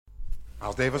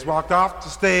Miles Davis walked off the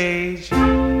stage.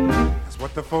 That's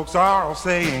what the folks are all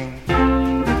saying.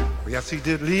 Oh, yes, he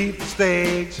did leave the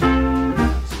stage.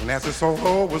 Soon as his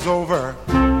solo was over,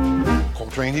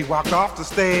 Coltrane, he walked off the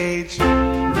stage.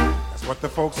 That's what the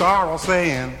folks are all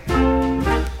saying.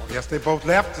 Oh, yes, they both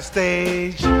left the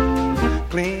stage,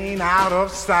 clean out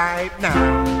of sight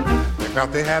now. They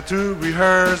felt they had to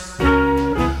rehearse.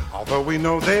 Although we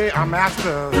know they are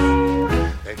masters,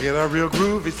 they get a real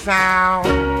groovy sound,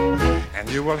 and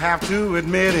you will have to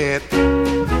admit it.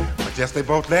 But yes, they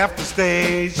both left the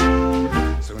stage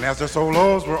soon as their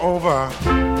solos were over.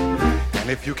 And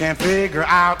if you can't figure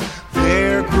out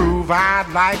their groove, I'd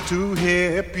like to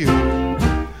hip you.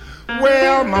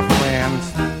 Well, my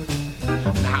friends,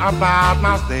 now about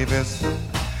Miles Davis,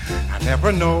 I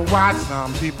never know why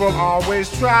some people always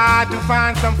try to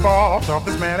find some fault of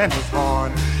this man and his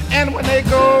horn. And when they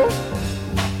go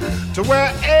to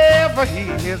wherever he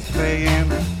is playing,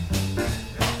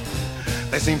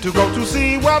 they seem to go to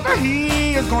see whether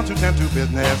he is going to tend to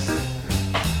business.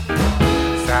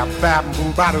 Zap bap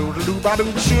boo ba doo doo ba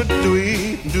doo should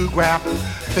do grab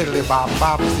fiddly bop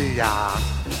bop see ya.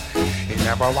 He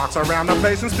never walks around the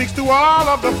place and speaks to all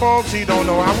of the folks he don't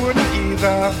know. I wouldn't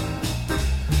either,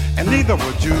 and neither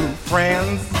would you,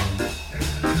 friends.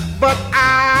 But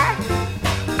I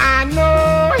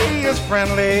know he is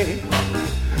friendly.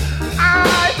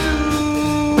 I do.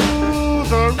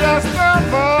 The rest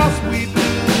of us, we do.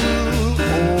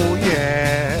 Oh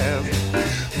yes,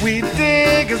 we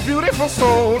dig his beautiful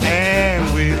soul,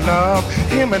 and we love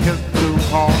him and his blue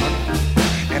horn.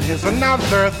 And here's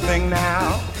another thing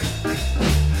now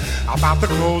about the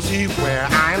clothes he wear.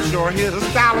 I am sure his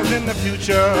style is in the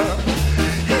future.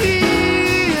 He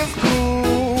is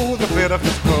cool. The fit of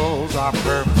his clothes are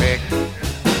perfect.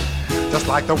 Just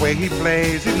like the way he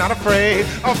plays, he's not afraid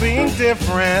of being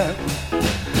different.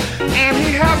 And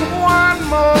he has one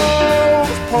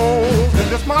most pose in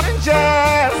this modern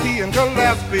jazz. He and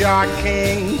Gillespie are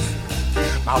kings.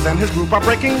 Miles and his group are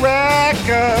breaking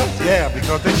records, yeah,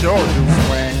 because they sure do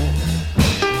swing.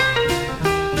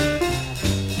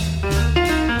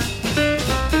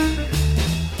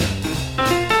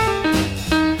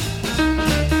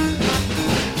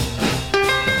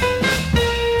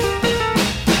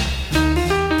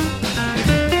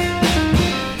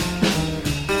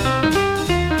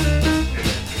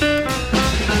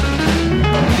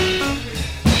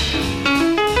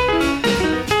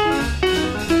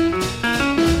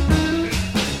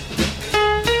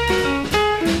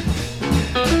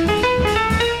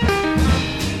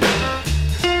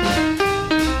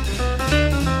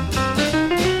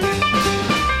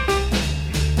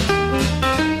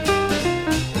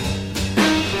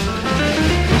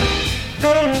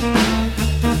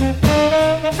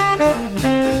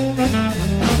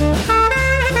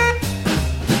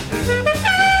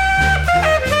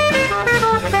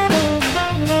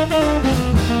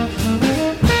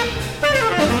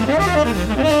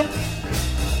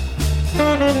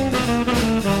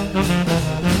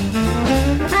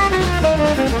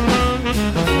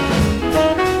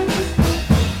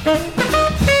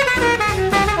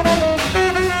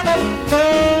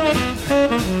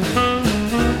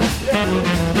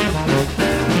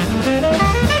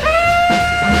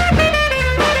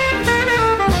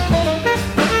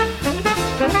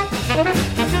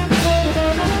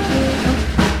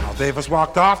 Davis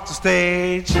walked off the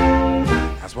stage.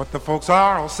 That's what the folks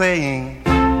are all saying.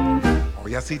 Oh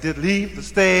yes, he did leave the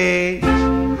stage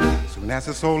soon as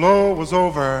his solo was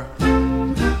over.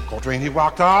 Coltrane, he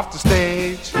walked off the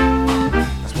stage.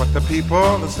 That's what the people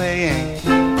are saying.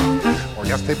 Oh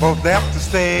yes, they both left the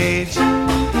stage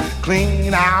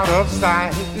clean out of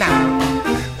sight now.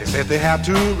 They said they had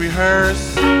to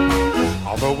rehearse.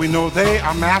 Although we know they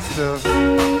are masters,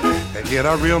 they get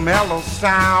a real mellow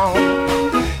sound,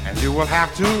 and you will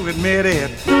have to admit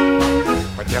it.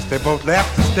 But yes, they both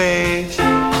left the stage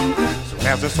soon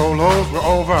as the solos were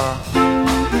over.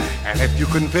 And if you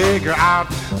couldn't figure out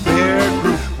their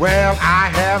groove, well, I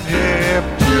have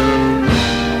hipped you.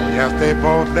 Oh, yes, they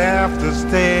both left the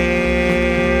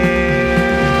stage.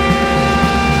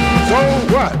 So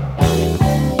what?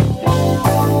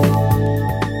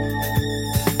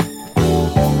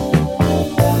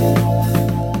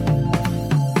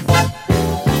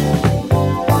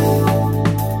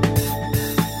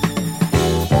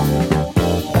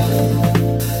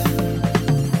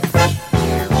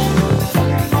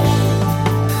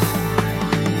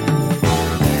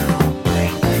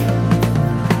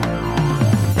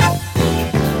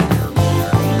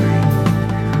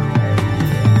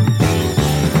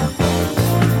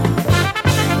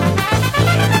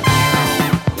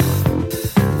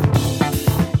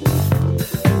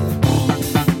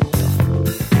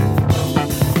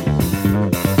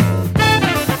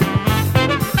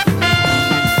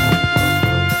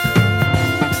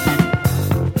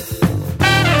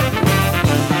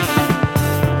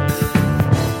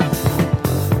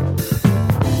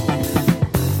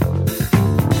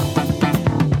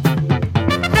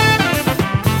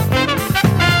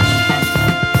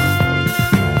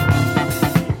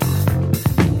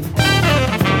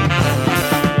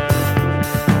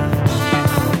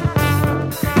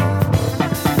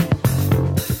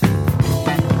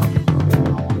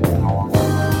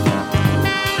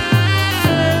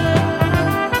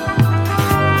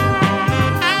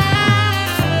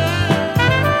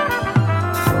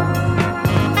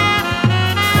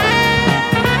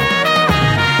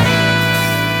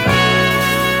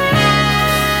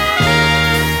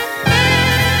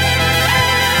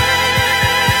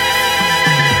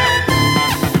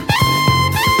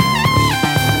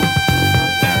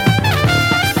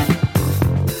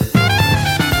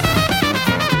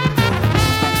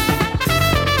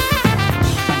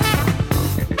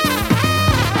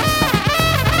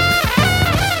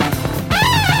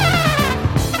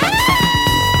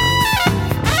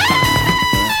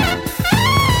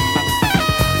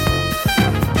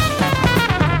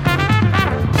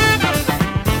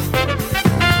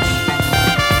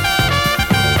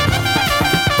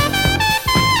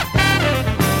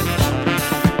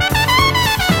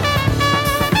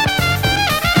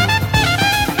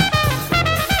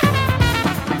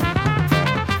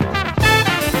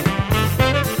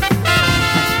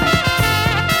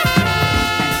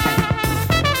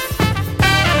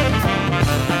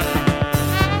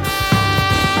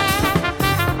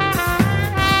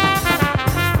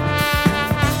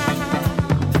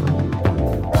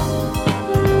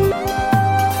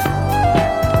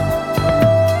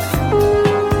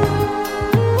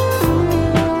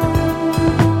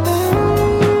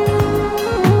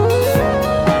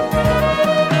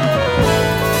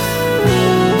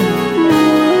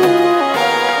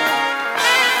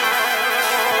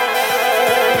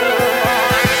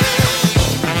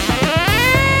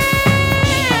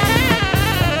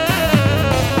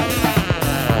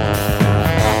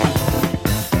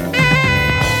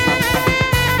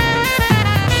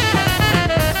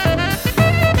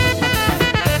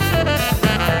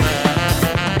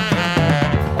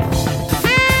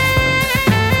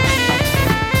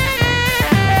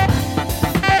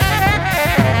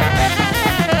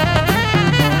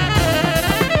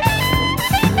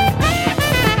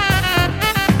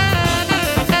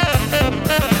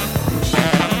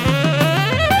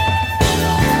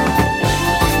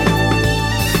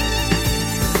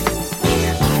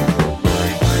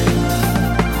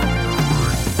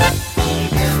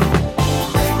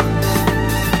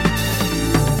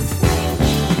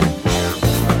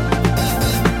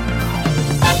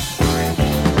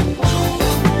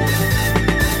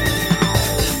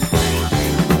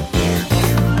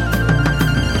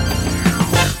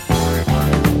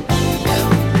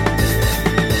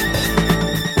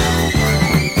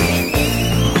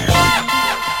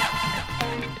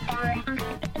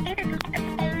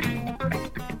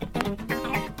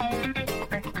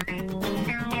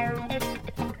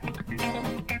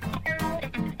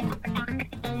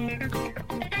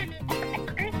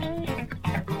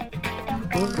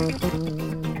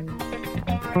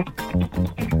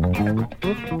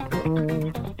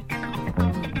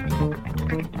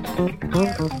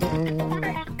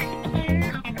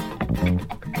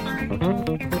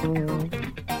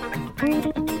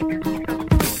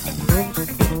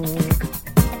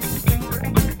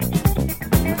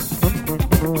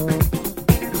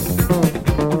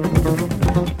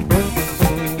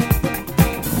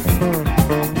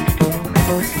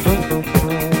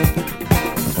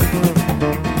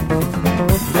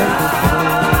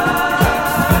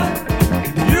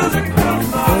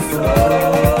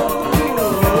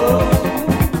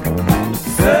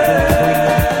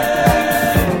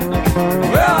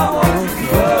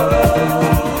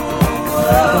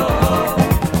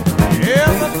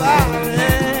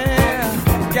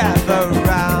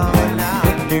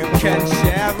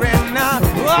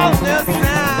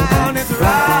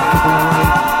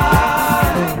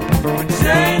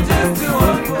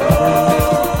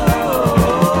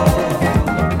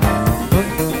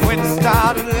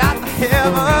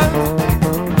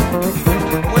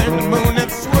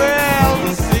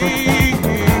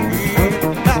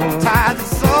 Tides of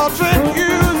sultry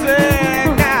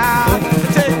music.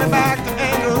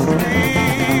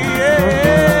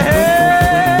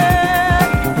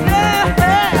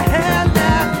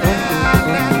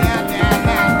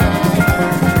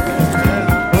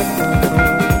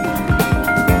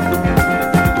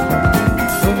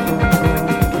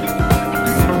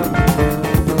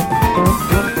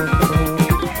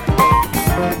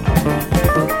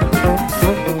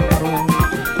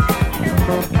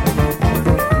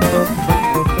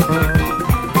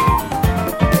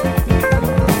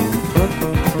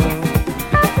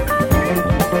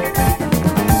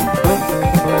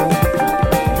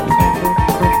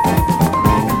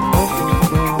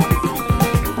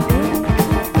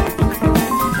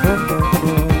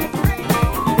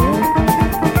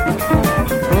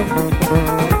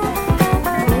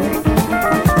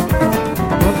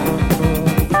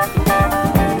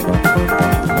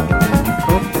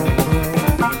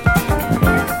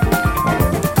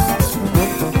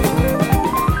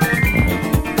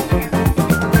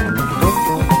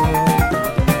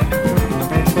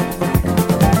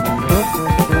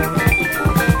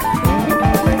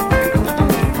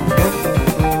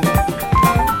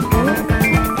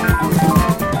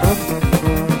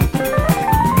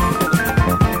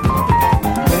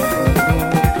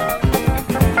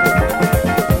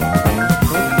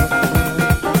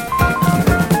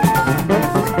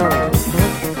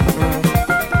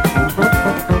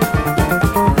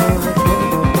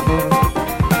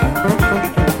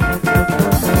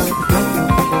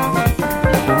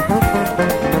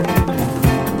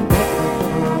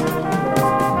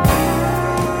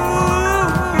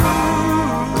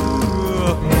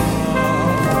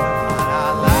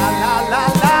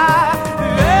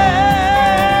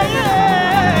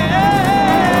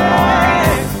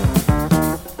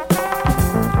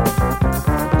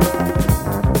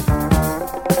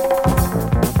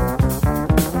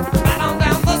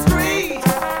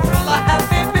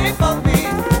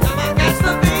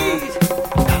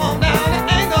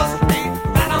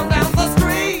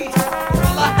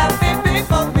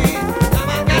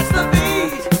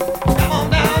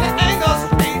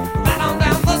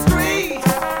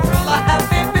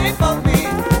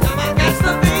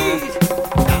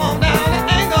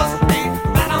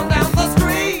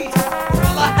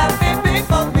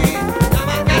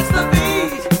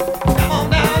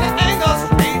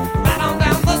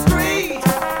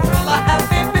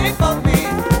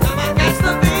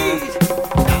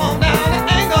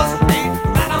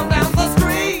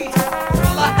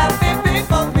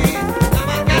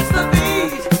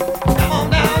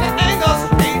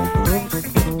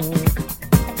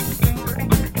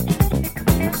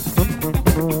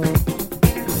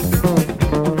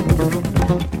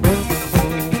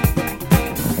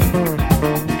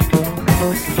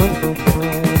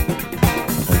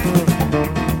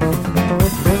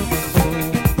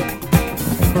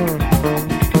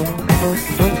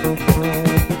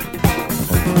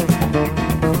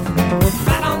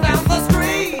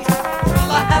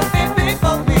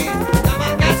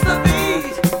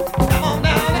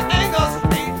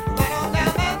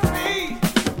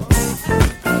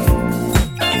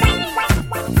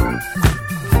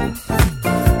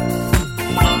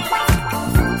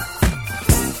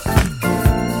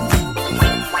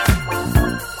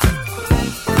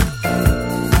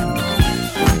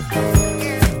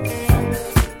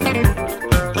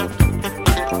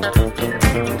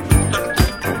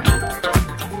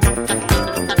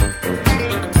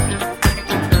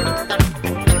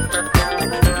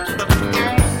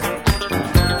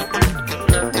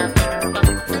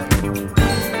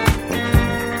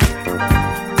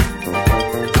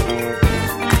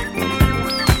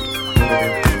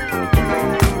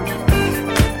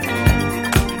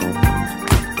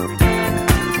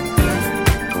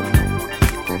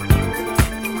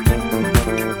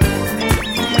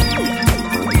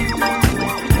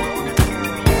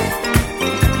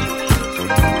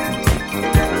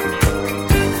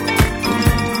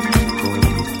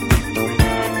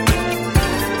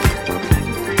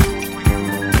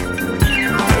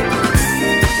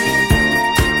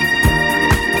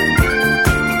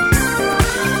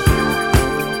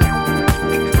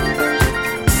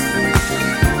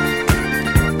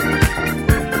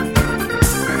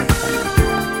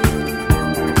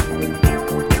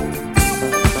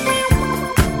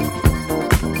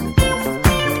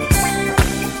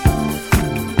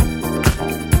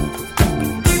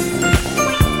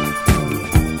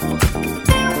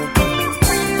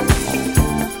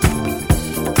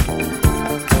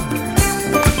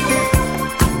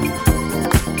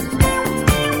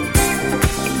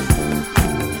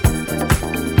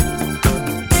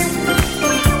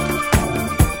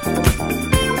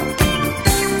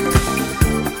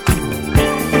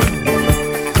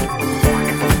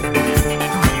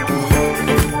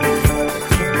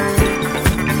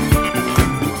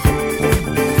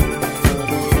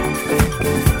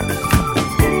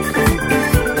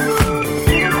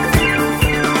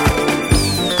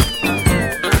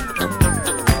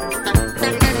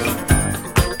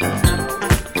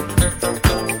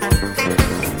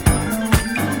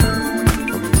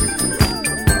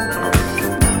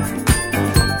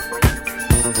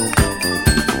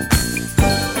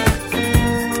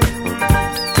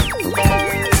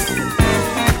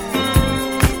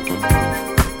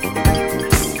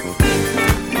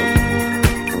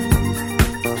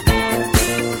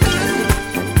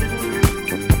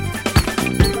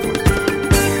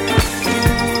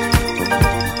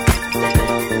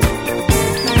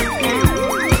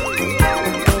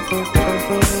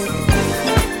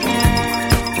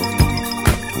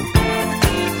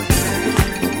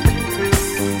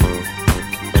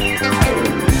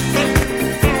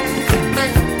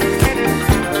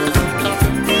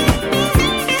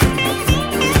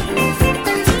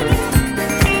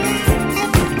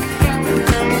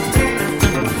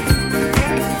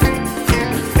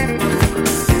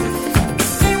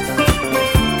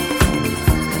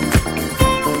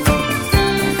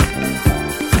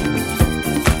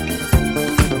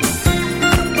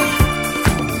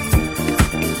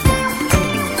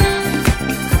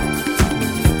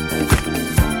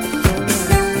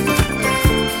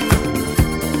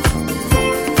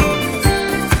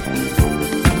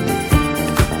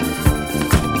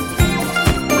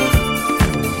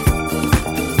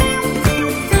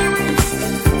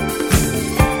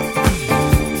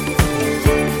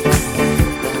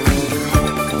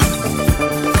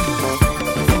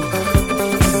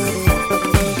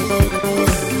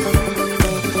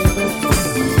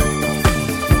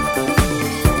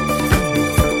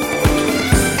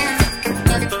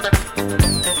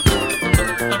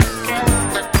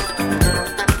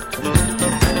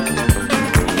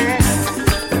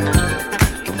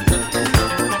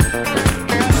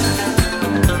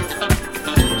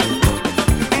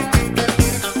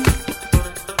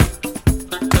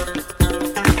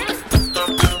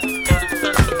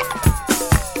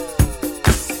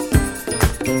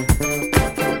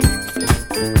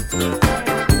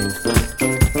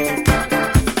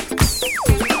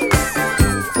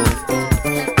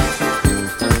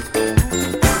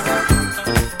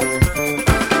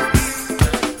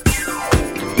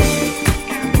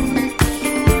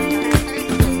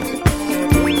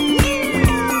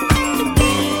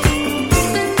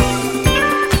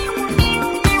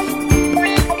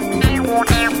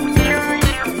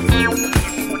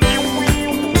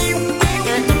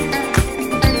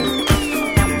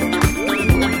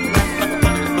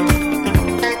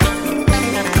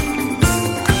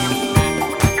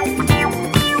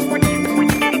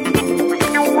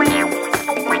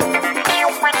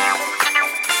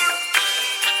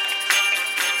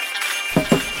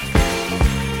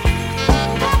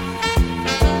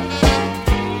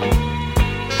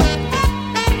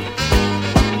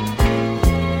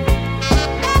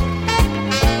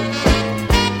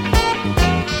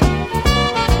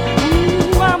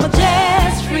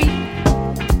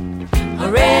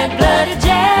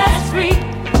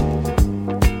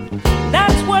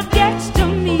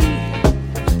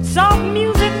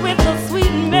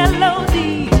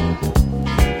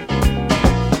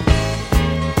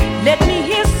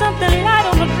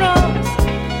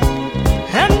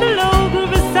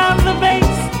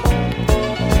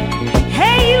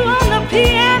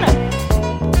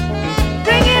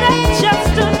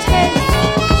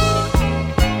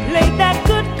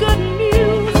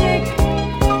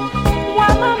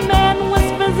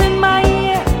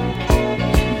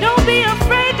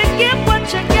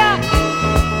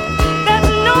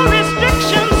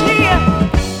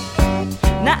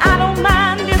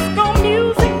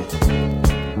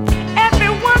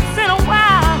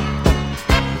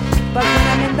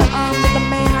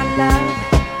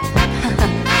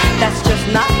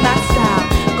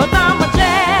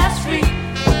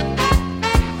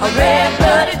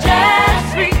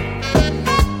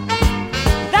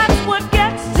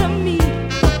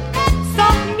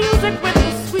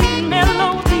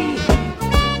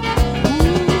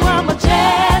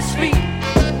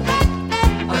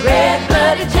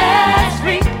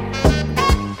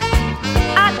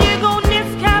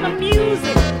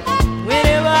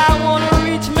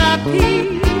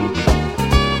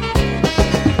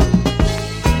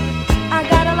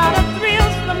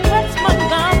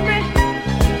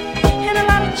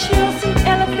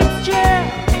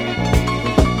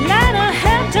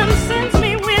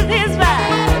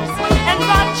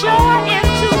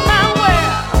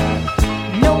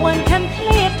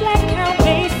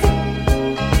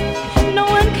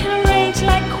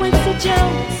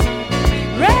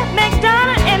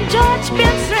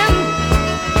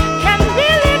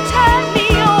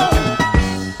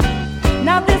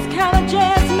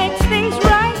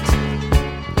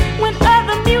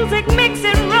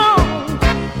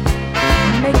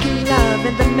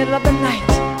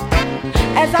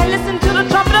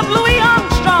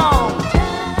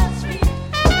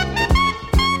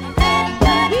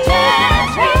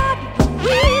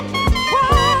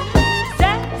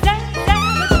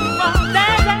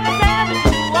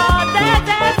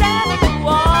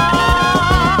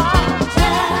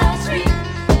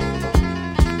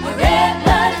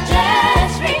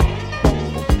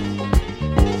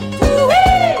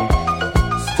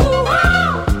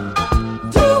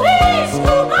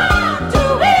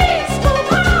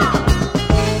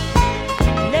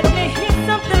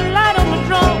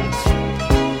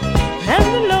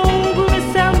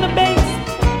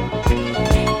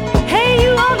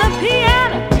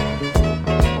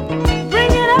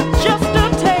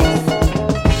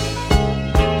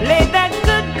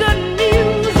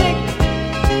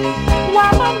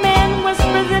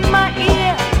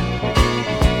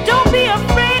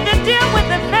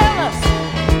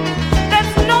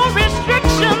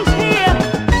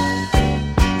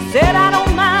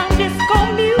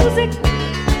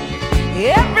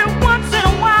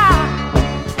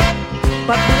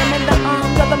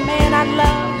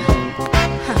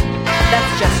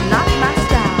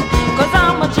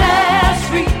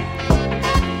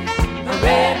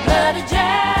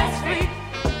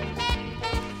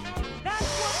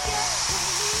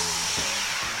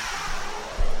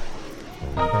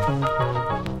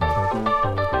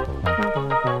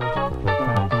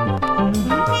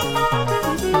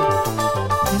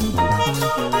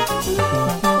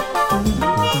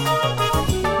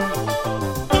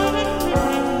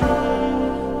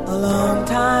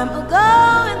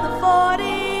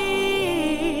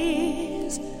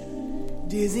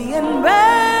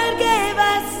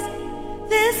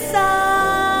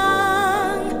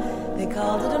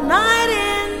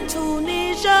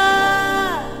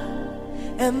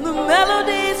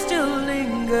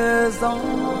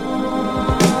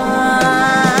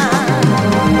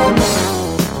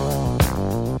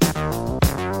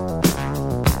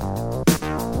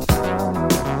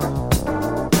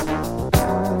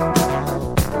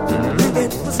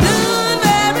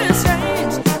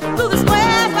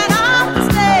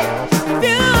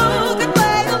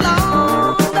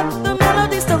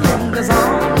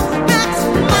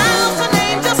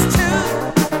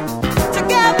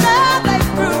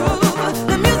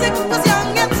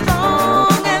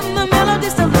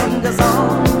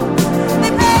 They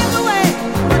paved the way.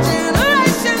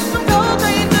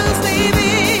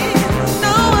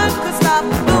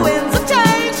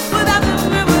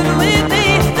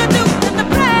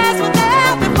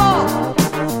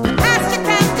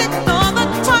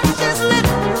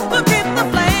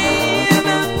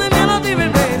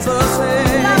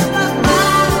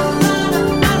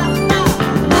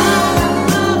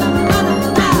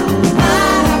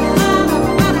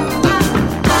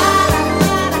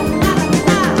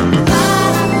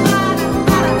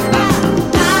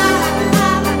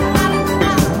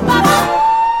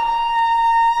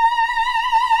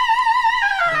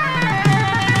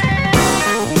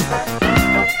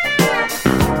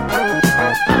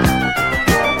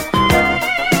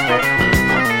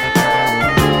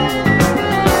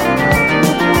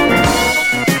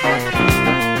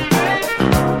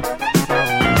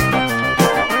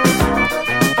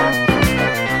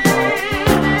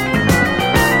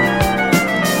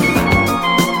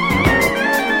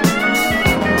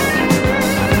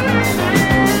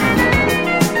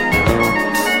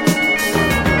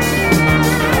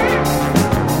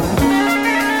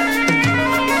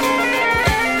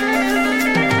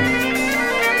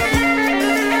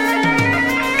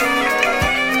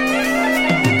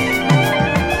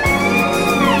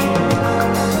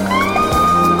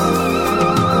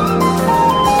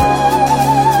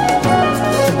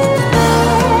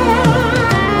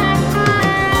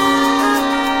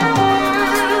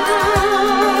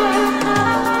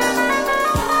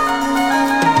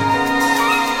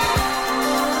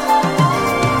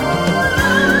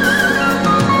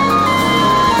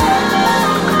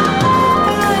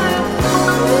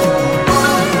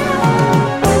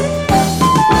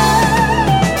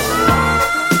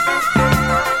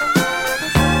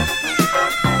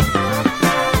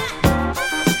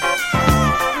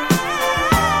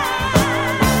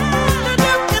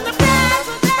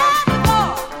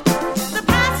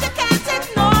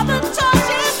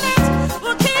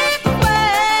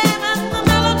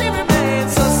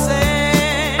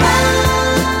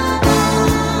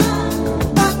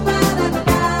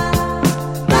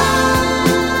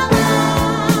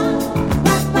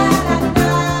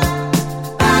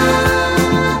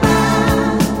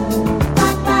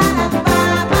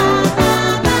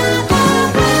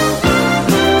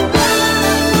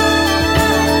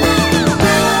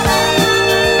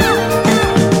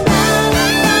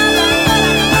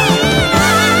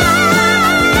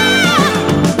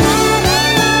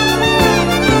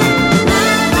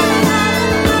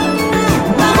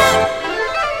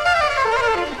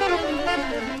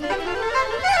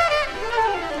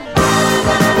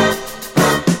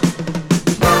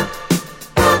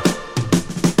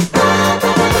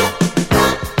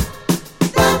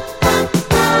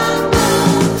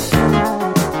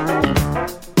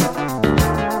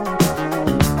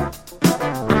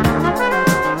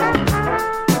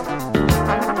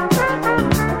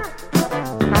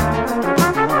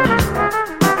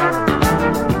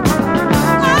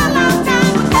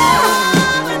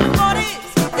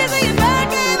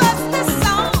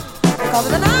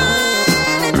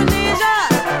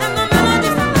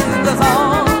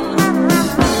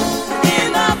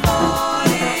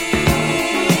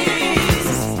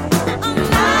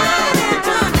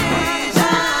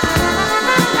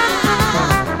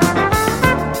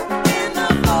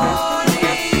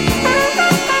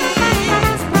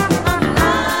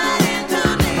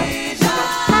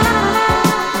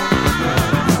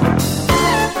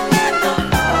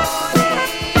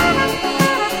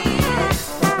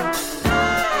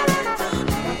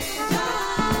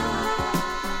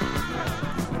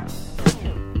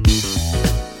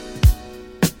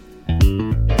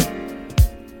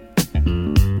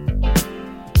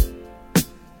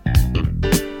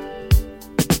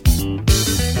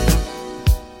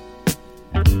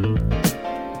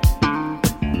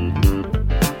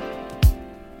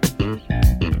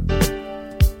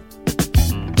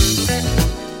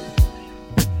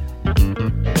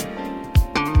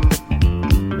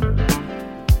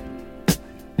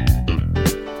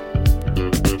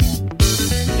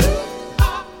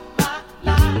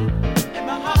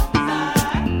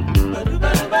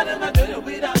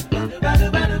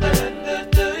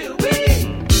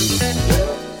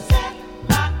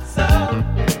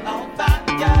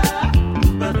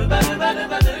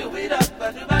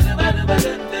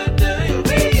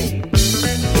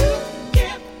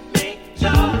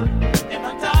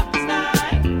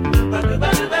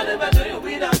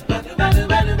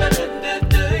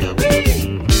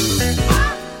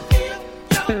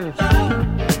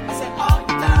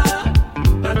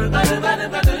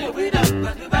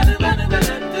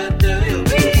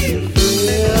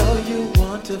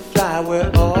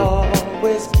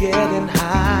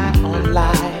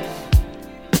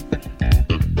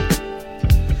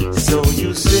 So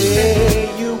you say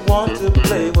you want to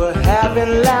play, we're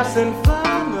having laughs and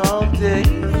fun all day.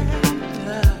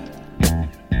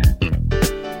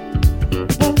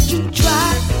 Won't you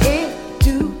try and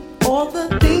do all the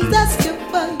things that's good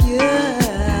for you?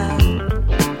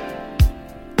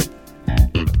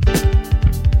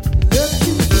 Look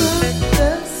into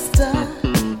the star,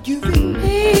 you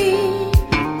remain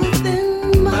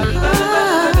within my heart.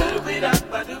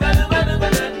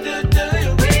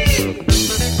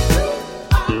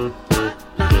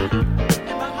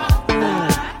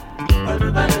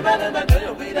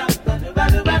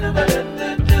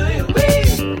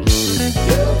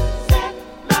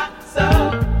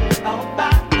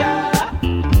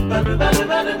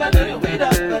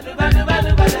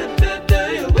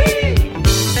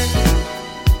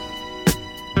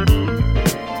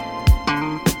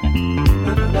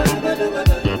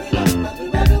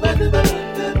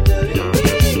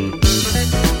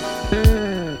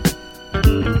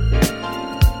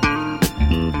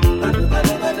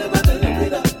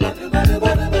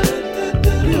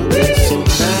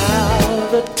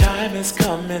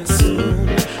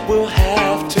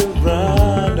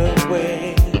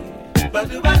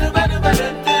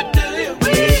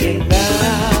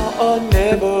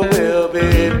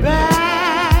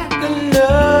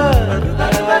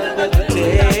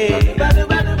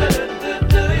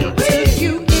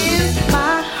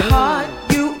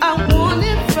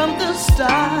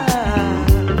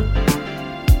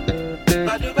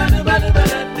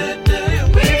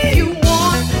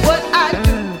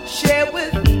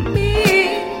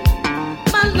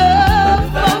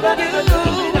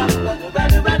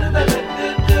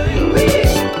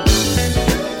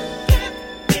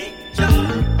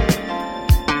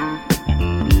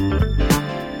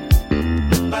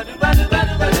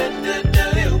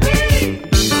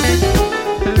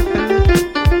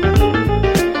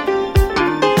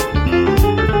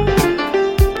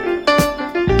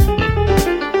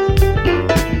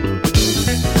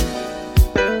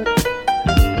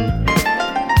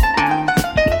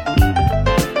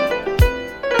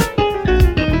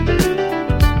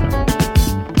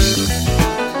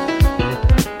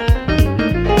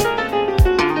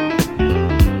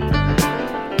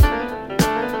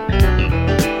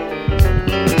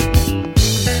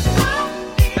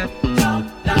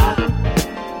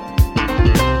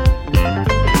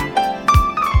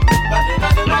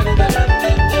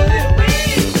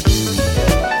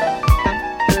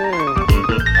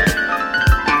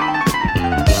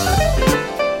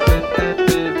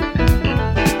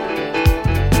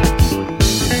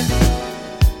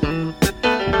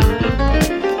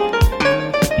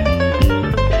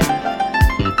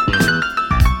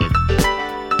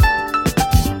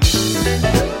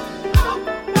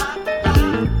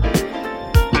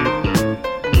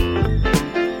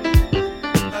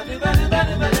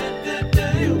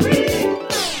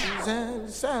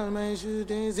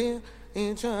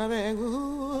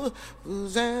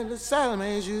 Vous êtes seul,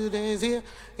 mais je désire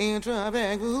être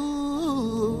avec vous. Vous êtes seul, mais je désire être avec vous.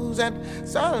 Vous êtes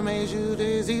seul, mais je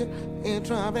désire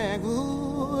être avec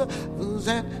vous. Vous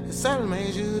êtes seul,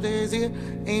 mais je désire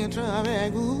être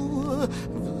avec vous.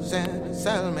 Vous êtes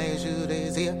seul, mais je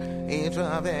désire être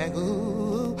avec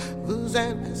vous. Vous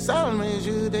êtes seul, mais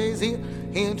je désire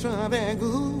être avec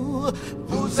vous.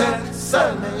 Vous êtes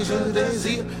seul, mais je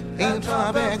désire être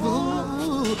avec vous.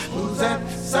 Vous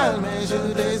êtes seul, mais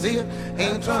je désire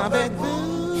être avec vous.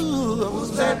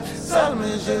 Vous êtes seul,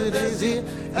 mais je désire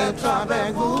être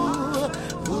avec vous.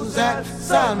 Vous êtes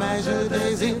seul, mais je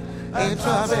désire être avec vous. Vous êtes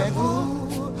seul, mais je désire être avec vous.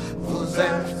 Vous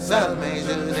êtes seul, mais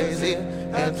je désire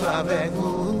être avec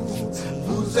vous.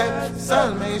 Vous êtes seul,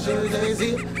 mais je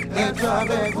désire être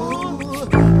avec vous.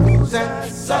 Vous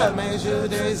êtes seul, mais je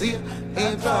désire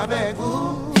être avec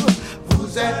vous.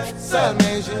 Vous êtes seul,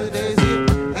 mais je désire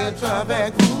être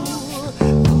avec vous.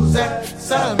 Vous êtes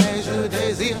seul, mais je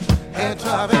désire être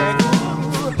avec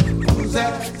vous. Vous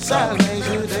êtes seul, mais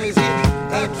je désire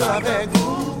être avec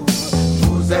vous.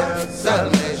 Vous êtes seul,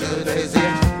 mais je désire être avec vous. Vous êtes seul, mais je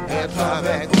désire être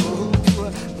avec vous.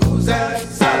 Vous êtes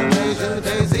seul, mais je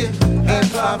désire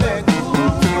être avec vous.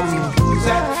 Vous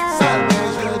êtes seul,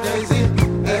 mais je désire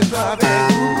être avec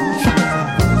vous.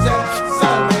 Vous êtes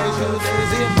seul, mais je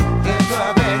désire être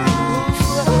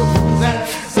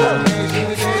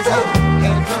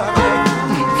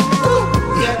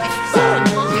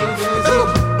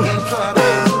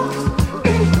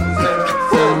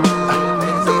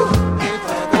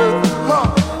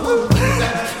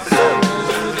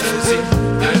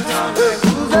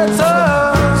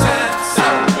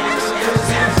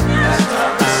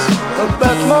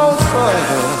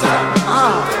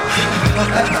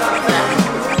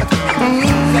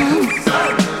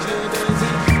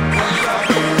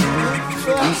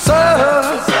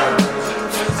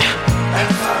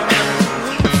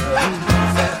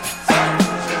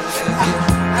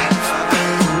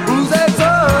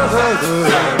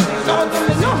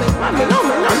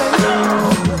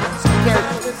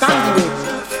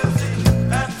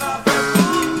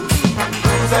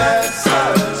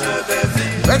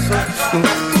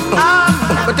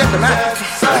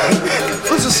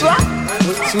Who's a swap?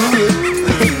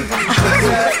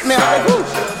 Now, who?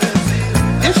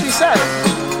 If she said,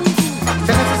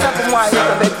 then it's a second why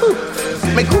make who?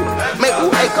 Make who? Make who?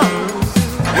 Hey, come.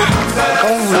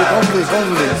 Only.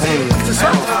 It's a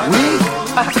swap. We?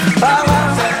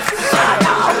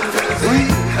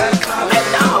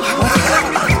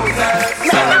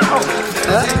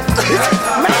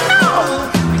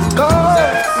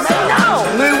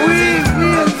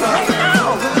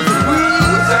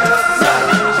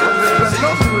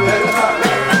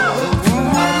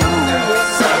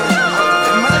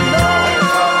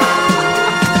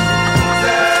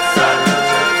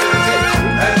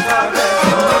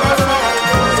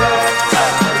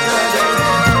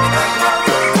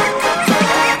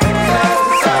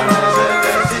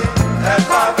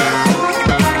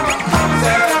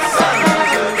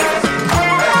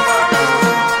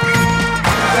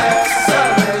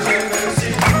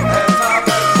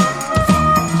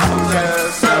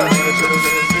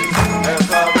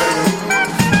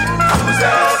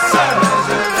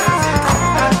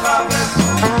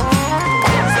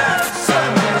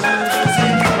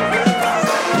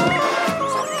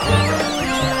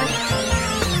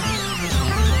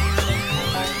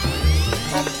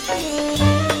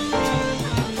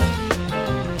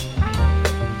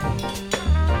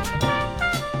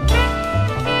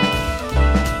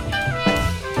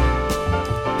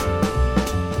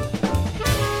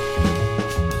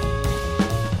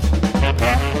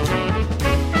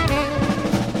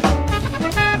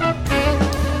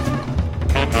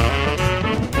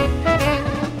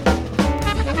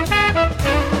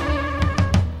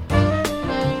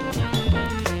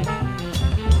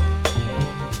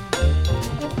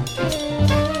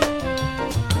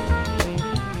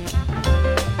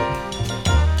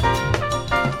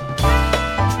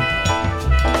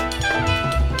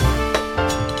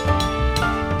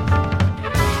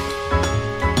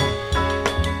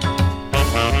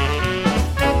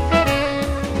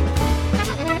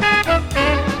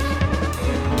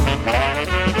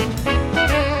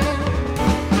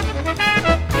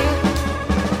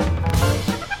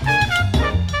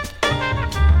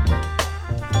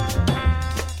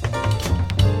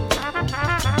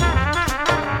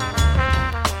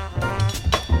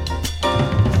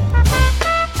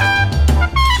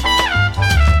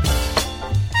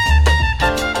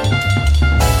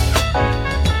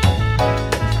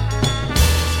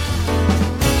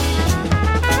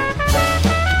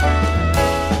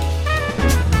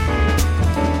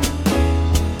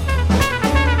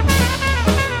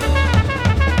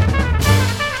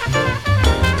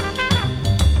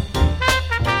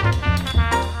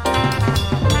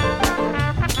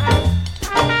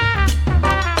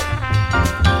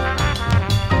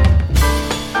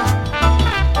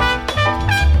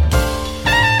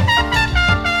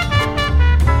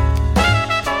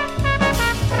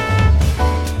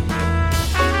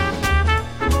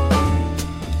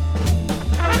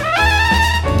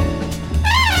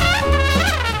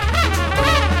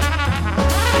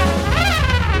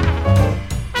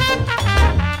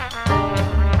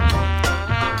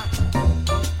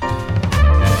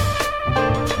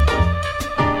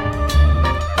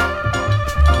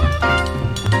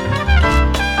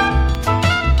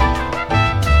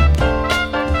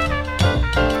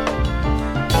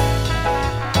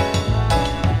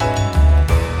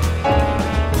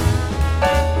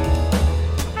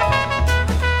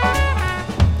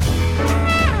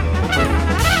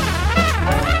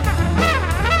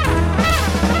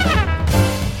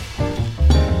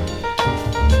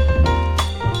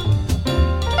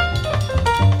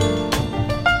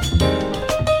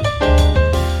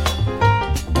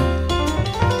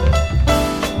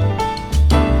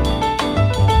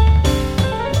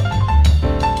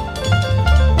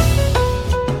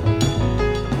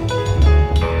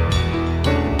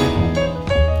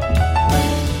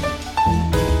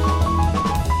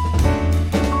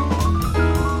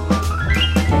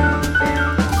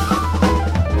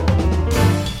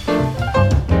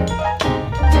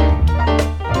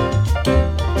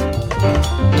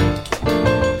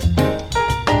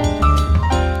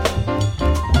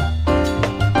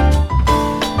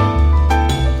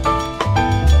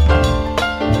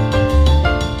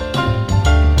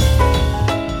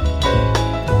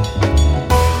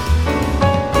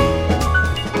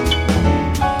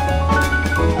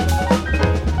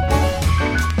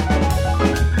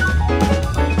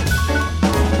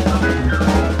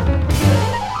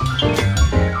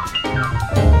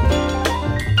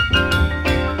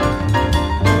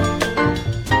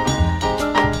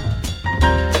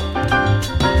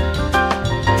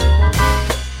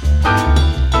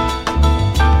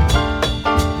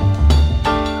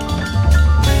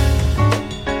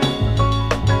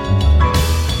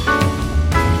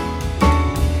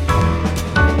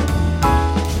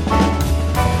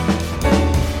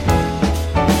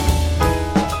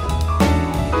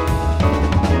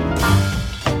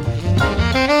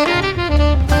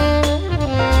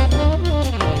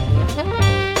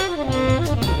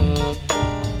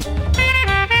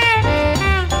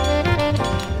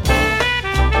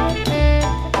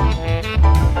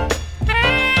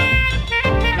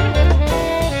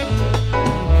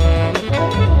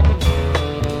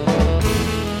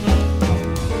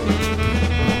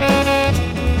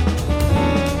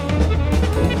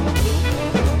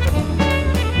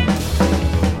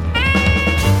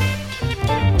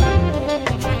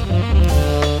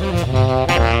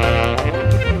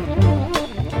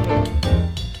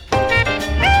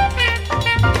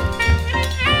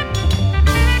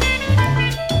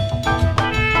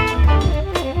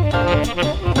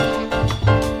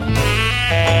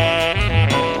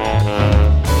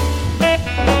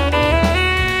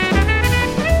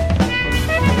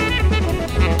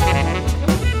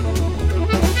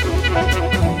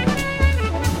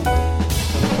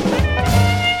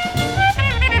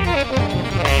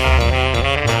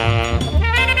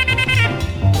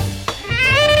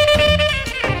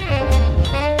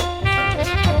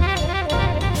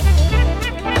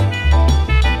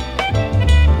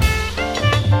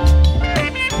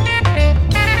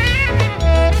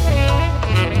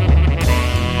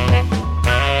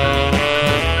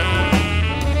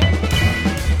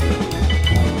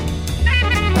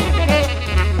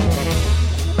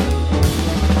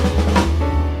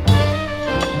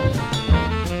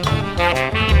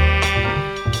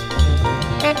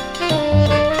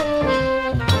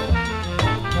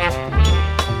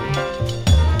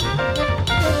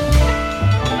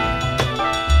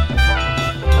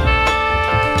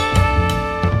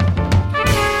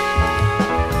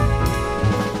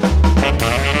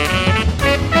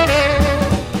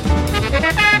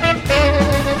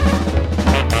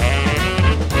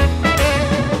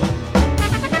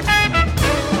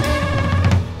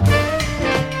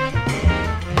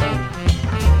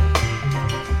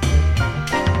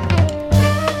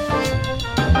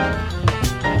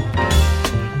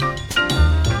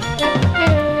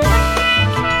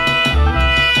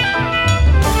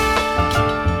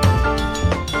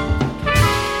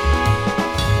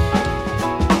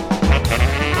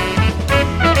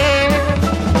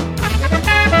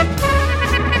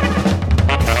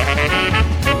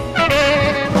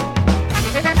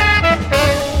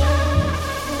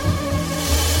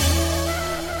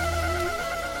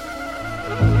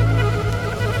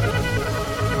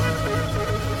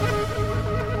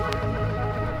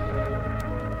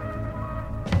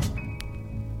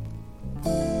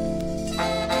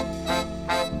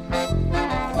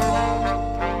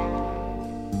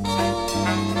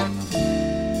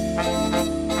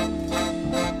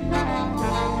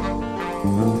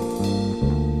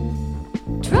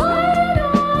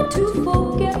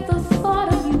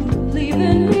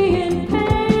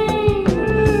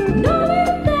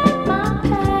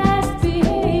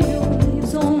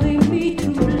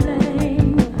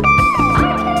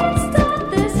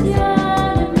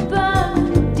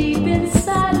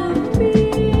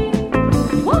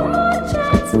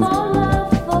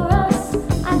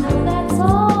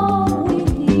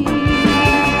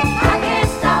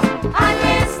 I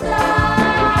can't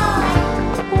stop.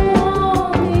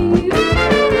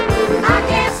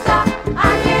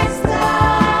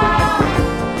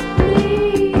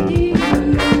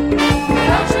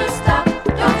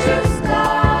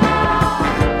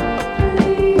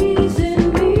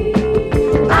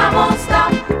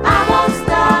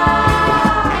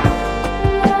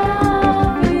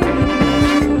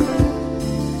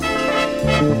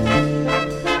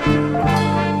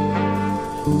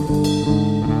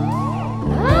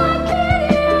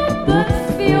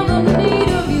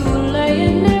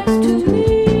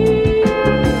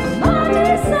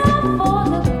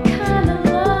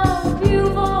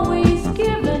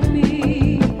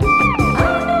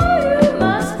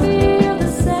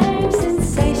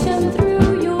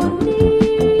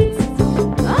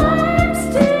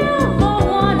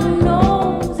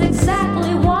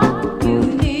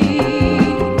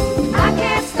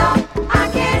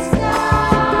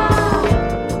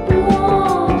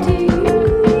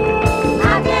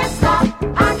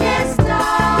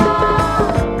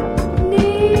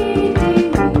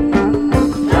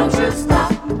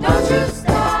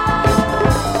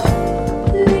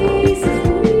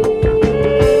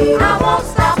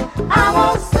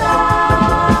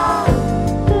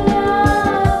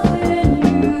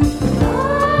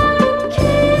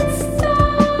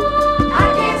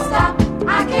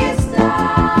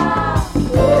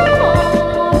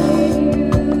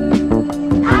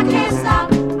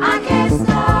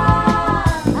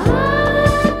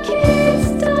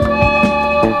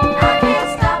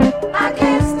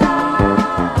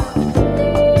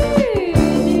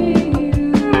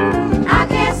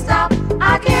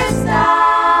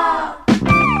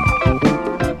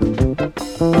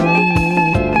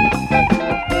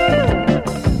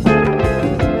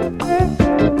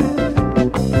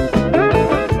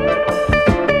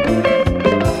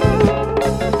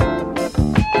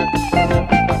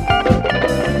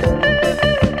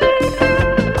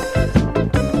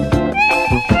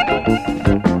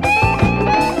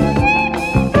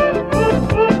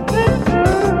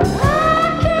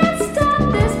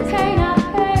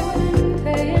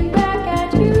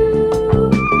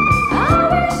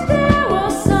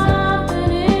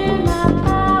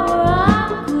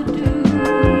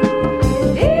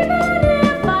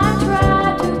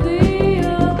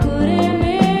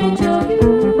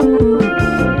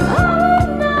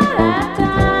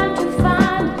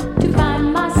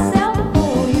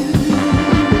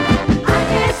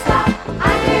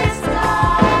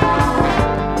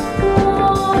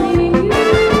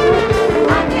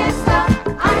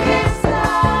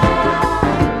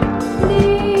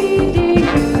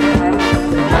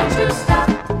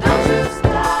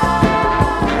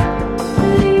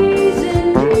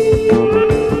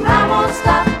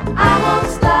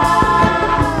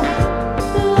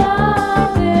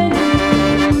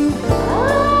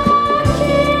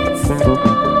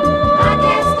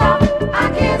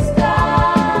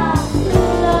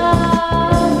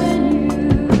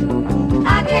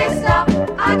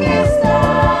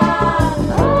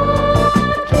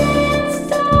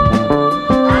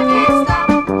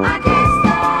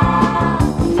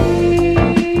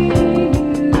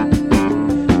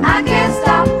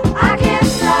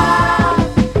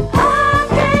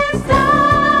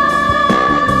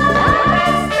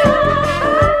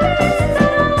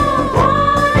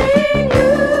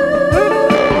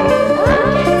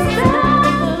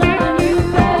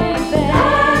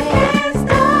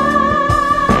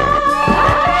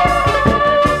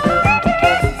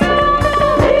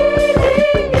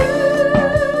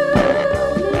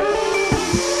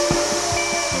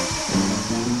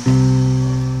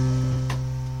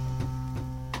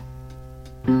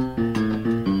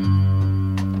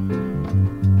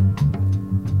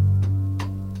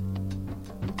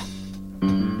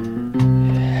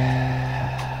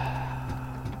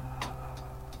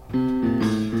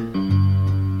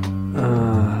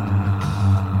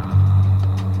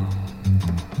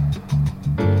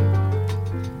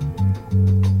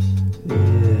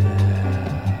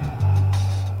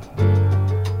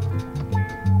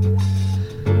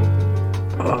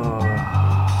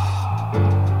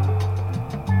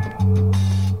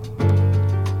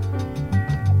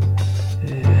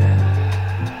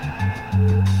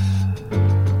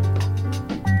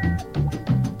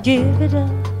 give it up.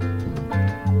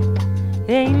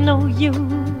 Ain't no use.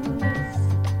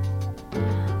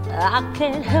 I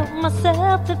can't help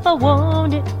myself if I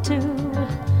wanted to.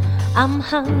 I'm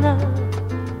hung up,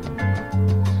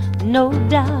 no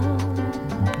doubt.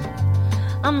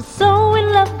 I'm so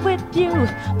in love with you.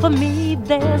 For me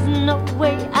there's no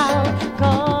way out.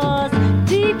 'Cause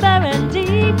deeper and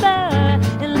deeper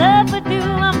in love with you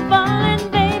I'm falling,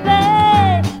 baby.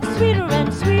 Sweeter and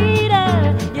sweeter,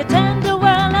 your tender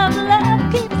world of love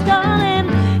keeps calling.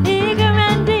 Eager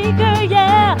and eager,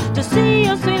 yeah, to see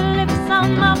your sweet lips on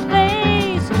my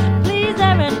face.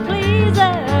 Pleaser and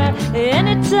pleaser,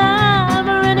 anytime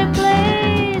or any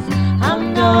place. I'm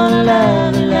gonna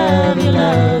love you, love you,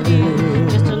 love you.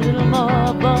 Just a little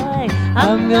more, boy.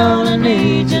 I'm gonna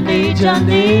need you, need you,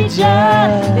 need you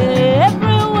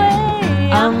every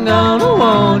way. I'm gonna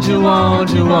want you, want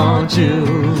you, want you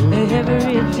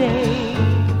every day.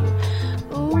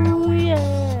 Ooh,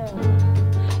 yeah,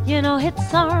 you know it's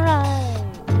alright.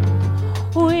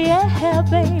 Oh, yeah,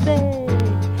 baby,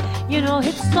 you know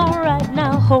it's alright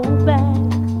now, hold back.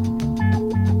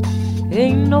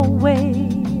 Ain't no way.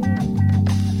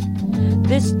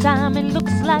 This time it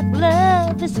looks like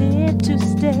love is here to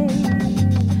stay.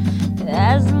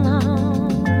 As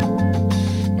long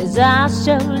as I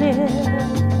shall live,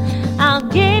 I'll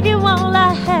give you all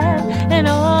I have and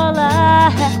all I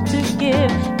have to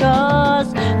give. 'Cause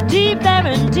deeper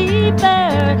and deeper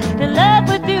in love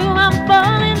with you I'm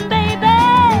falling, baby.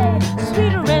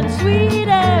 Sweeter and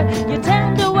sweeter, your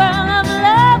tender world of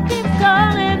love keeps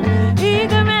calling.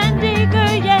 Eager and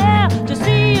eager, yeah, to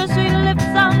see your sweet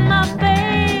lips on my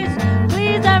face.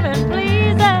 Pleaser and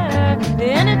pleaser,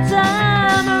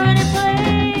 anytime or any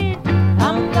place.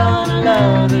 I'm gonna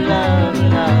love you, love you,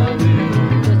 love you.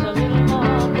 Just a little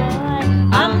more, boy.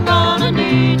 I'm gonna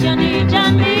need you, need you,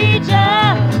 need you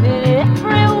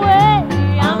every way.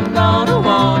 I'm gonna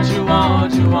want you,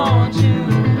 want you, want you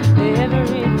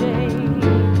every day.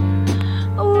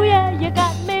 Oh yeah, you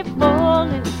got me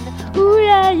falling. Oh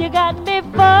yeah, you got me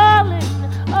falling.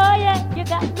 Oh yeah, you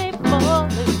got me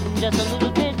falling. Just a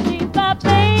little bit deeper,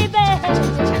 baby.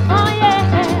 Oh yeah.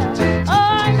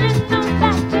 Oh, you know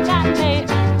that you got me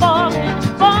falling,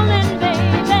 falling,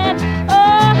 baby.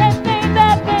 Oh hey, baby,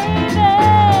 baby.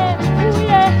 Oh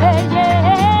yeah,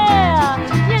 yeah.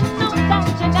 You know that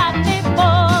you got me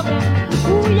falling.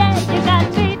 Oh yeah, you got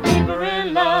me deeper in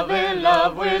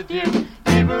love with you.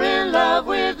 Deeper in love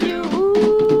with you.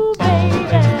 Ooh,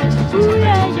 baby. Ooh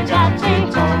yeah, you got me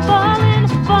falling,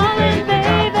 falling,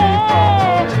 baby.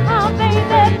 Oh baby,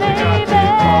 baby.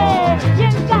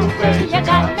 You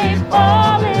got me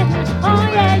falling. Oh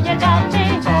yeah, you got me,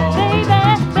 baby,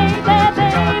 baby,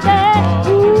 baby.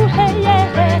 Ooh hey yeah.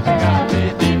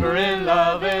 Deeper in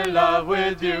love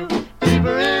with you.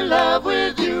 Deeper in love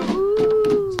with you.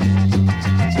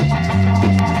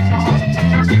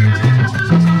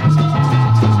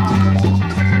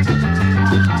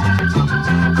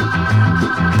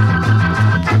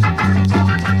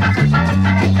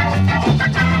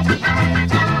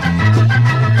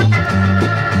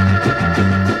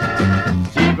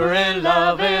 Deeper in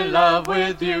love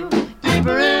with you.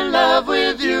 Deeper in love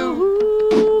with you.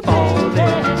 Ooh,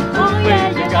 baby. Oh yeah,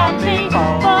 you got me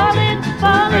falling,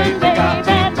 falling, baby.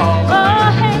 Oh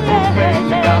hey yeah,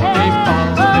 yeah.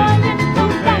 Oh you know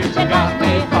that you got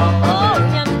me. Oh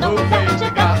you know that you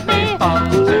got me.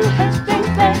 Ooh hey baby,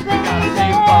 baby.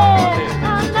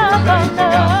 I know.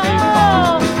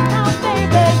 Oh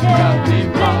baby, yeah.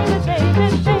 Baby, baby,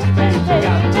 baby, baby,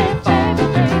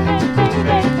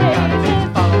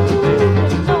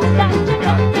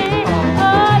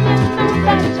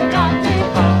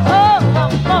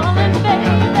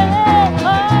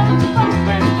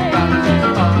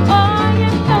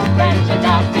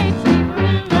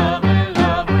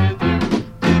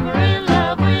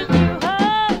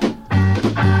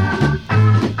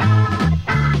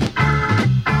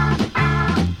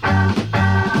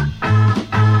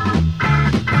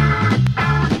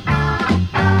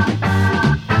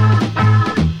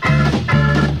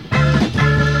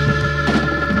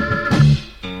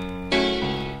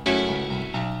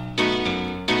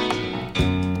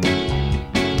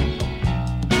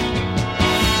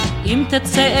 אם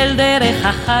תצא אל דרך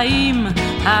החיים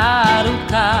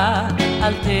הארוכה,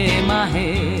 אל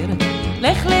תמהר,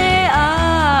 לך לאט,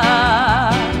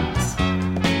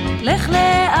 לך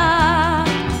לאט.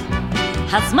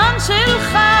 הזמן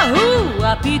שלך הוא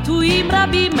הפיתויים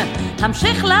רבים,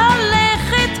 המשך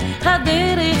ללכת,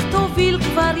 הדרך תוביל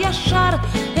כבר ישר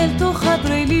אל תוך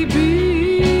חדרי ליבי.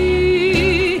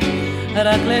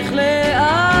 רק לך לאט,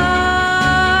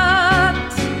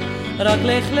 רק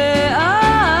לך לאט,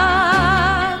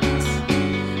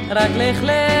 רק לך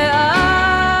לאט.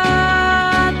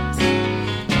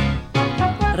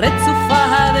 רצופה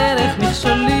הדרך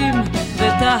מכשולים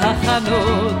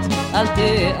ותחנות, אל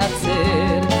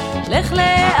תעצר, לך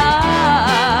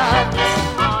לאט,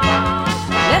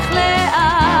 לך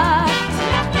לאט.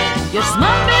 יש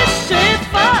זמן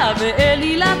בשפע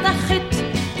ואלילת החטא,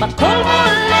 בכל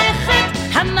מולכת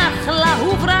הנחלה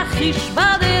וברחיש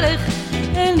בדרך,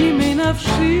 אין לי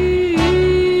מנפשי,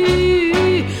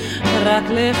 רק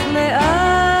לך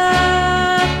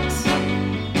לאט,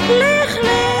 לך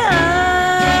לאט,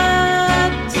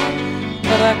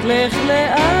 רק לך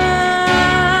לאט.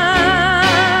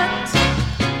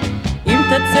 אם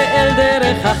תצא אל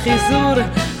דרך החיזור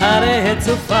הרי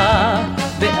הצופה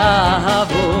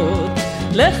באהבות,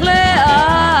 לך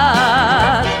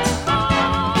לאט,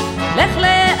 לך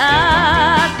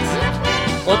לאט.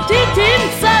 אותי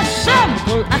תמצא שם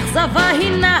כל אכזבה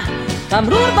הינה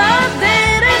תמרור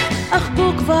בדרך, אך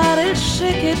בו כבר אל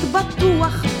שקט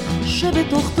בטוח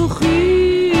שבתוך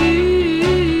תוכי,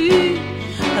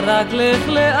 רק לך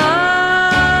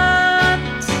לאט,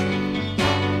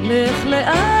 לך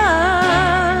לאט,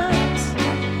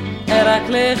 רק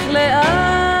לך לאט.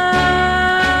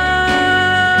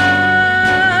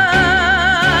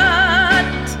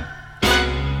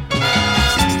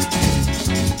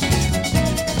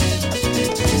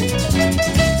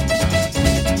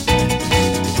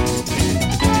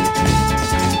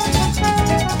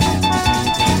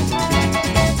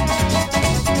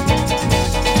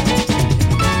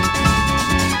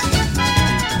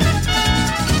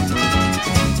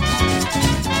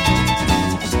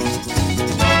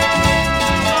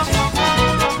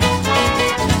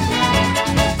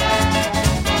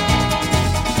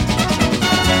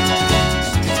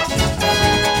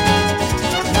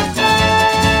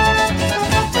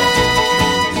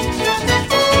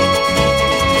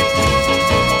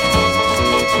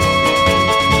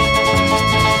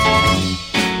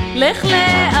 לך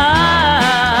לאט,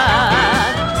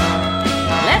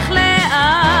 לך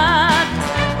לאט.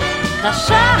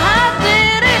 קשה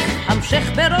הדרך,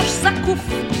 המשך בראש זקוף,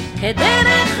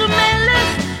 כדרך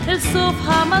מלך אל סוף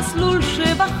המסלול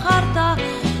שבחרת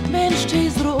בין שתי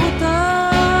זרועותיי.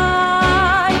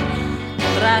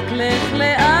 רק לך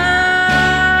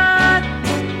לאט,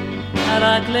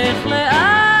 רק לך לאט,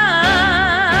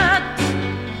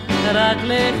 רק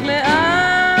לך לאט.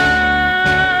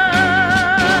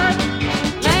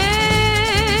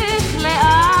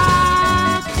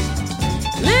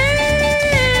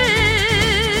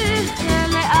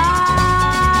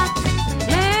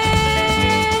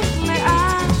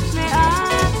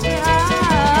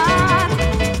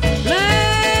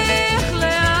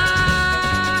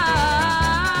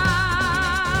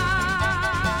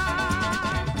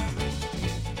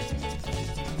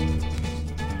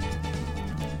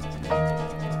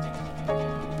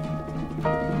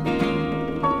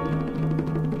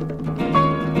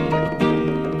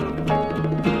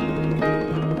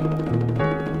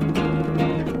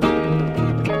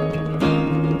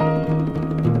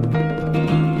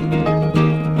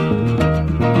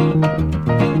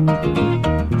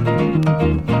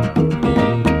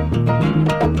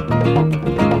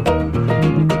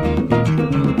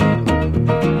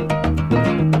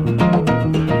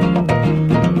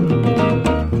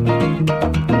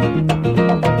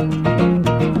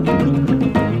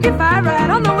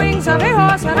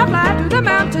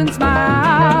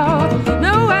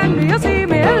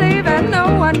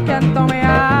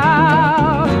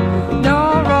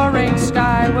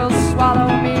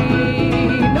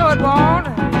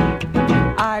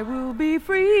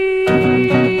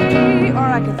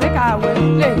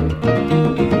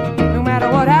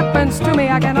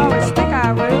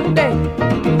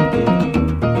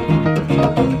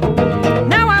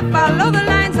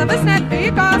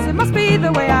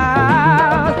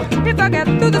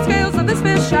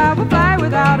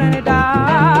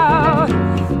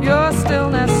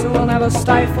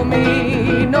 Stifle me,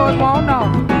 no it won't, no.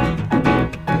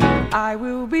 I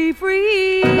will be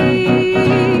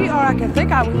free, or I can think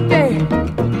I will dead.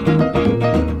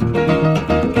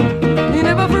 You're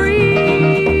never free.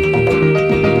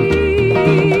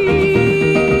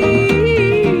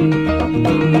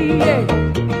 Yeah.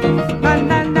 La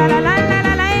la la la la la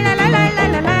la la la la la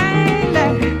la la.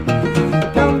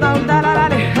 Dum dum da la la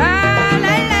la la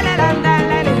la la la la la la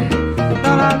la la.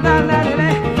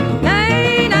 Da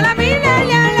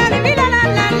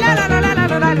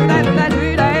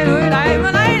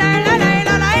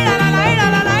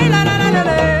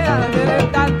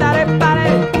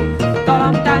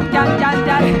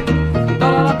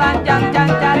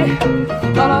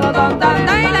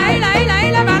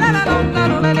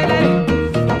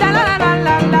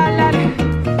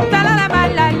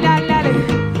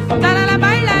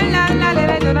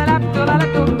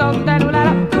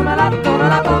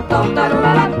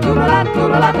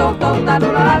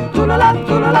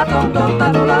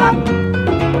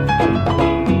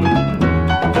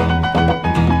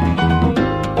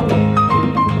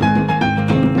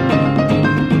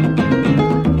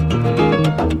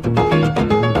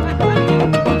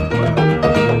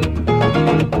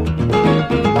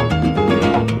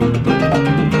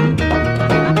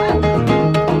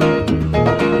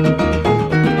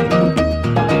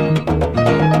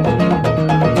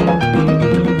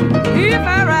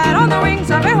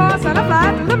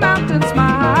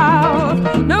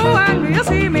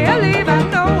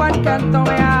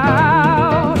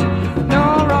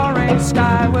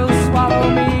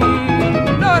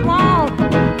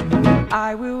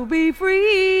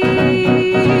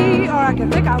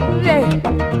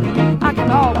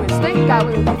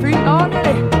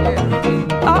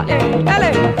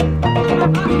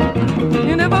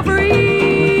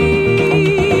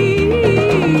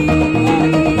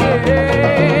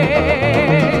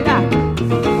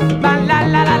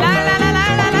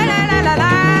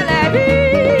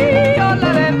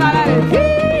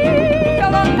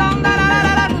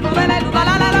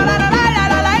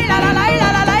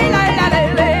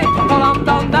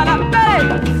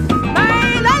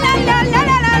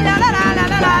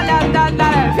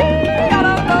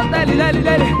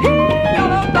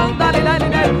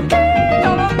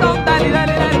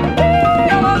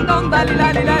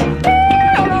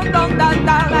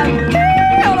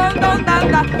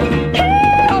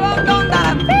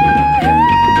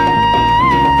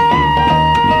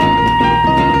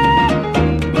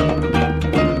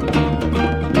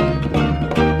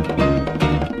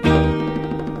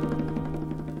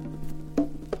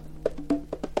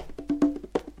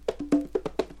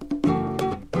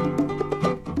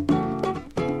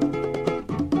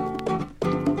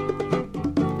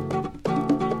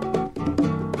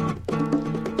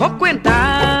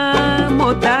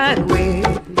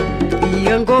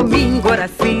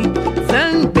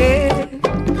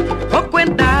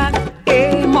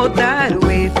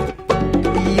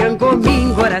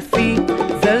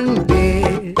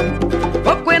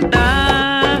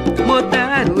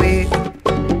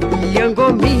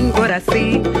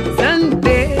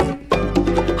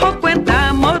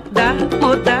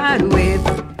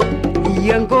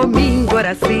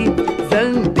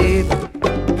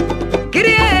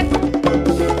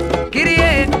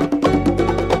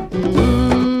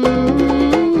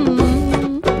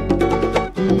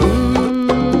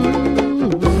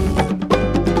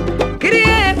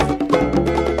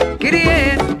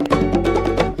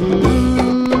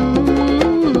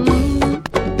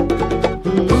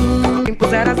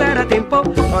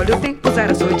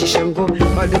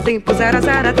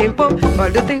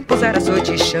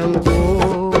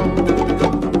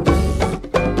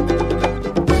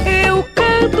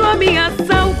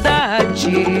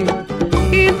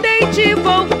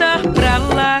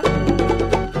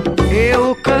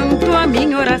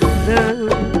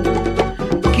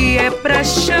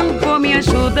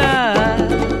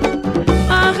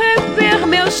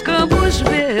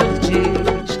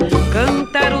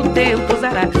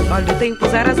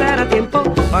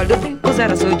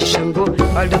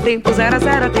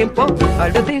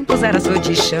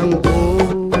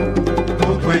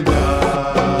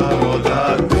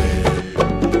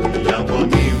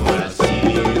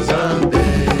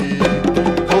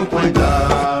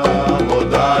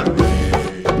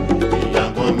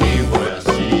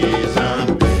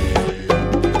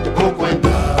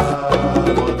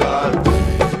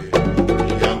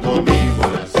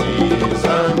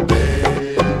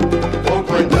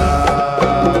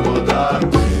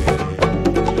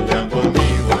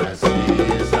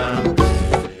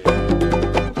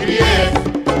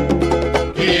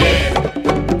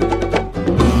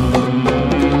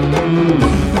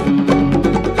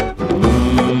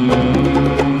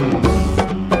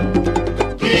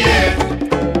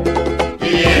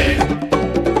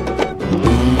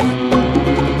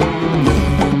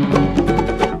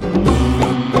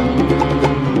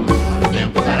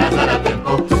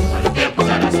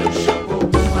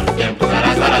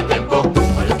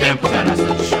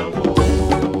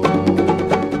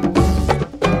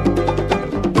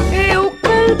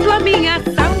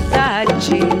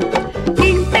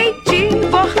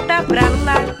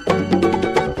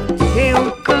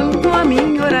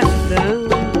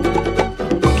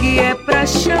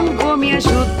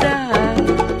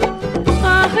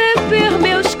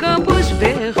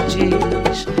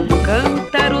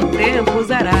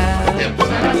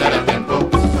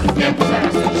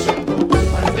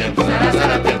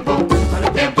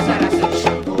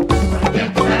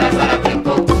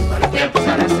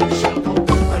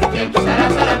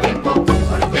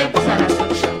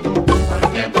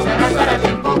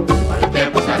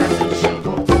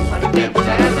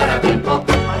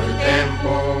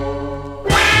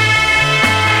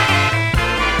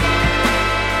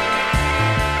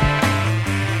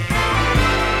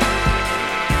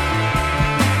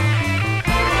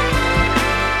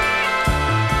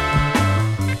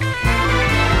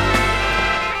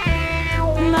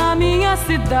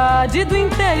cidade do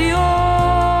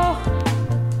interior.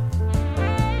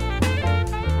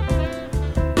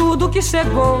 Tudo que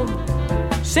chegou,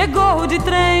 chegou de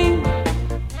trem.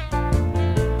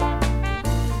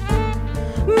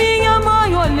 Minha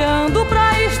mãe olhando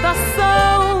pra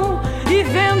estação e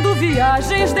vendo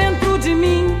viagens dentro de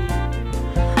mim,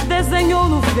 desenhou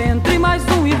no ventre mais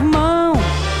um irmão.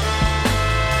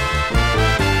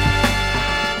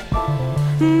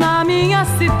 Na minha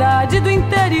cidade do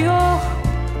interior,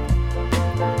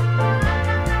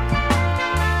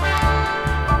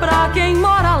 pra quem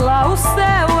mora lá, o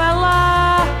céu é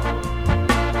lá.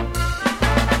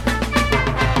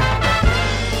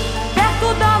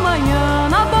 Perto da manhã,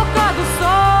 na boca do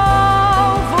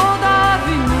sol, vou da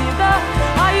avenida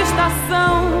à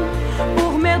estação,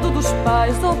 por medo dos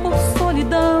pais ou por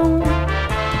solidão.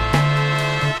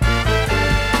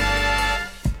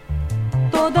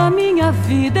 Toda a minha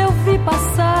vida eu vi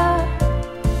passar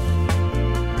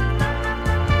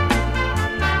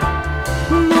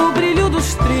no brilho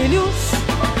dos trilhos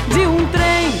de um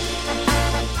trem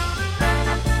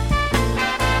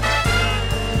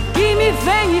que me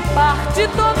vem e parte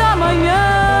toda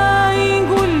manhã,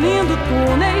 engolindo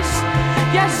túneis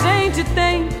que a gente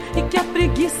tem e que a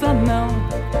preguiça não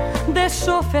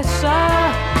deixou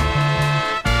fechar.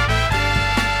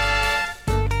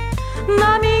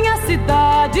 Na minha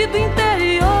cidade do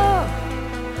interior,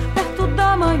 perto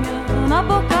da manhã, na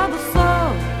boca do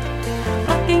sol,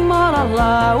 pra quem mora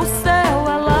lá, o céu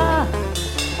é lá.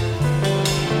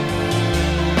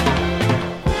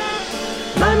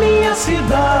 Na minha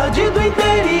cidade do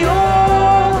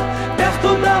interior,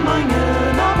 perto da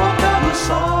manhã, na boca do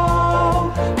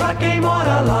sol, pra quem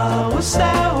mora lá, o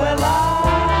céu é lá.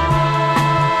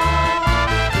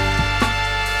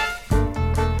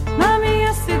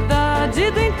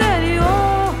 Do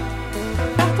interior,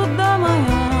 perto da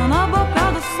manhã, na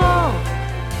boca do sol,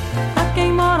 pra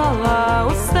quem mora lá,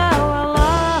 o céu é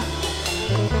lá.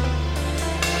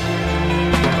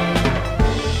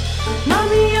 Na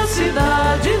minha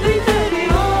cidade do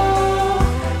interior,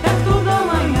 perto da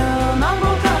manhã, na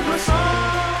boca do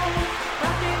sol,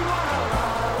 pra quem mora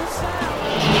lá, o céu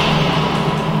é lá.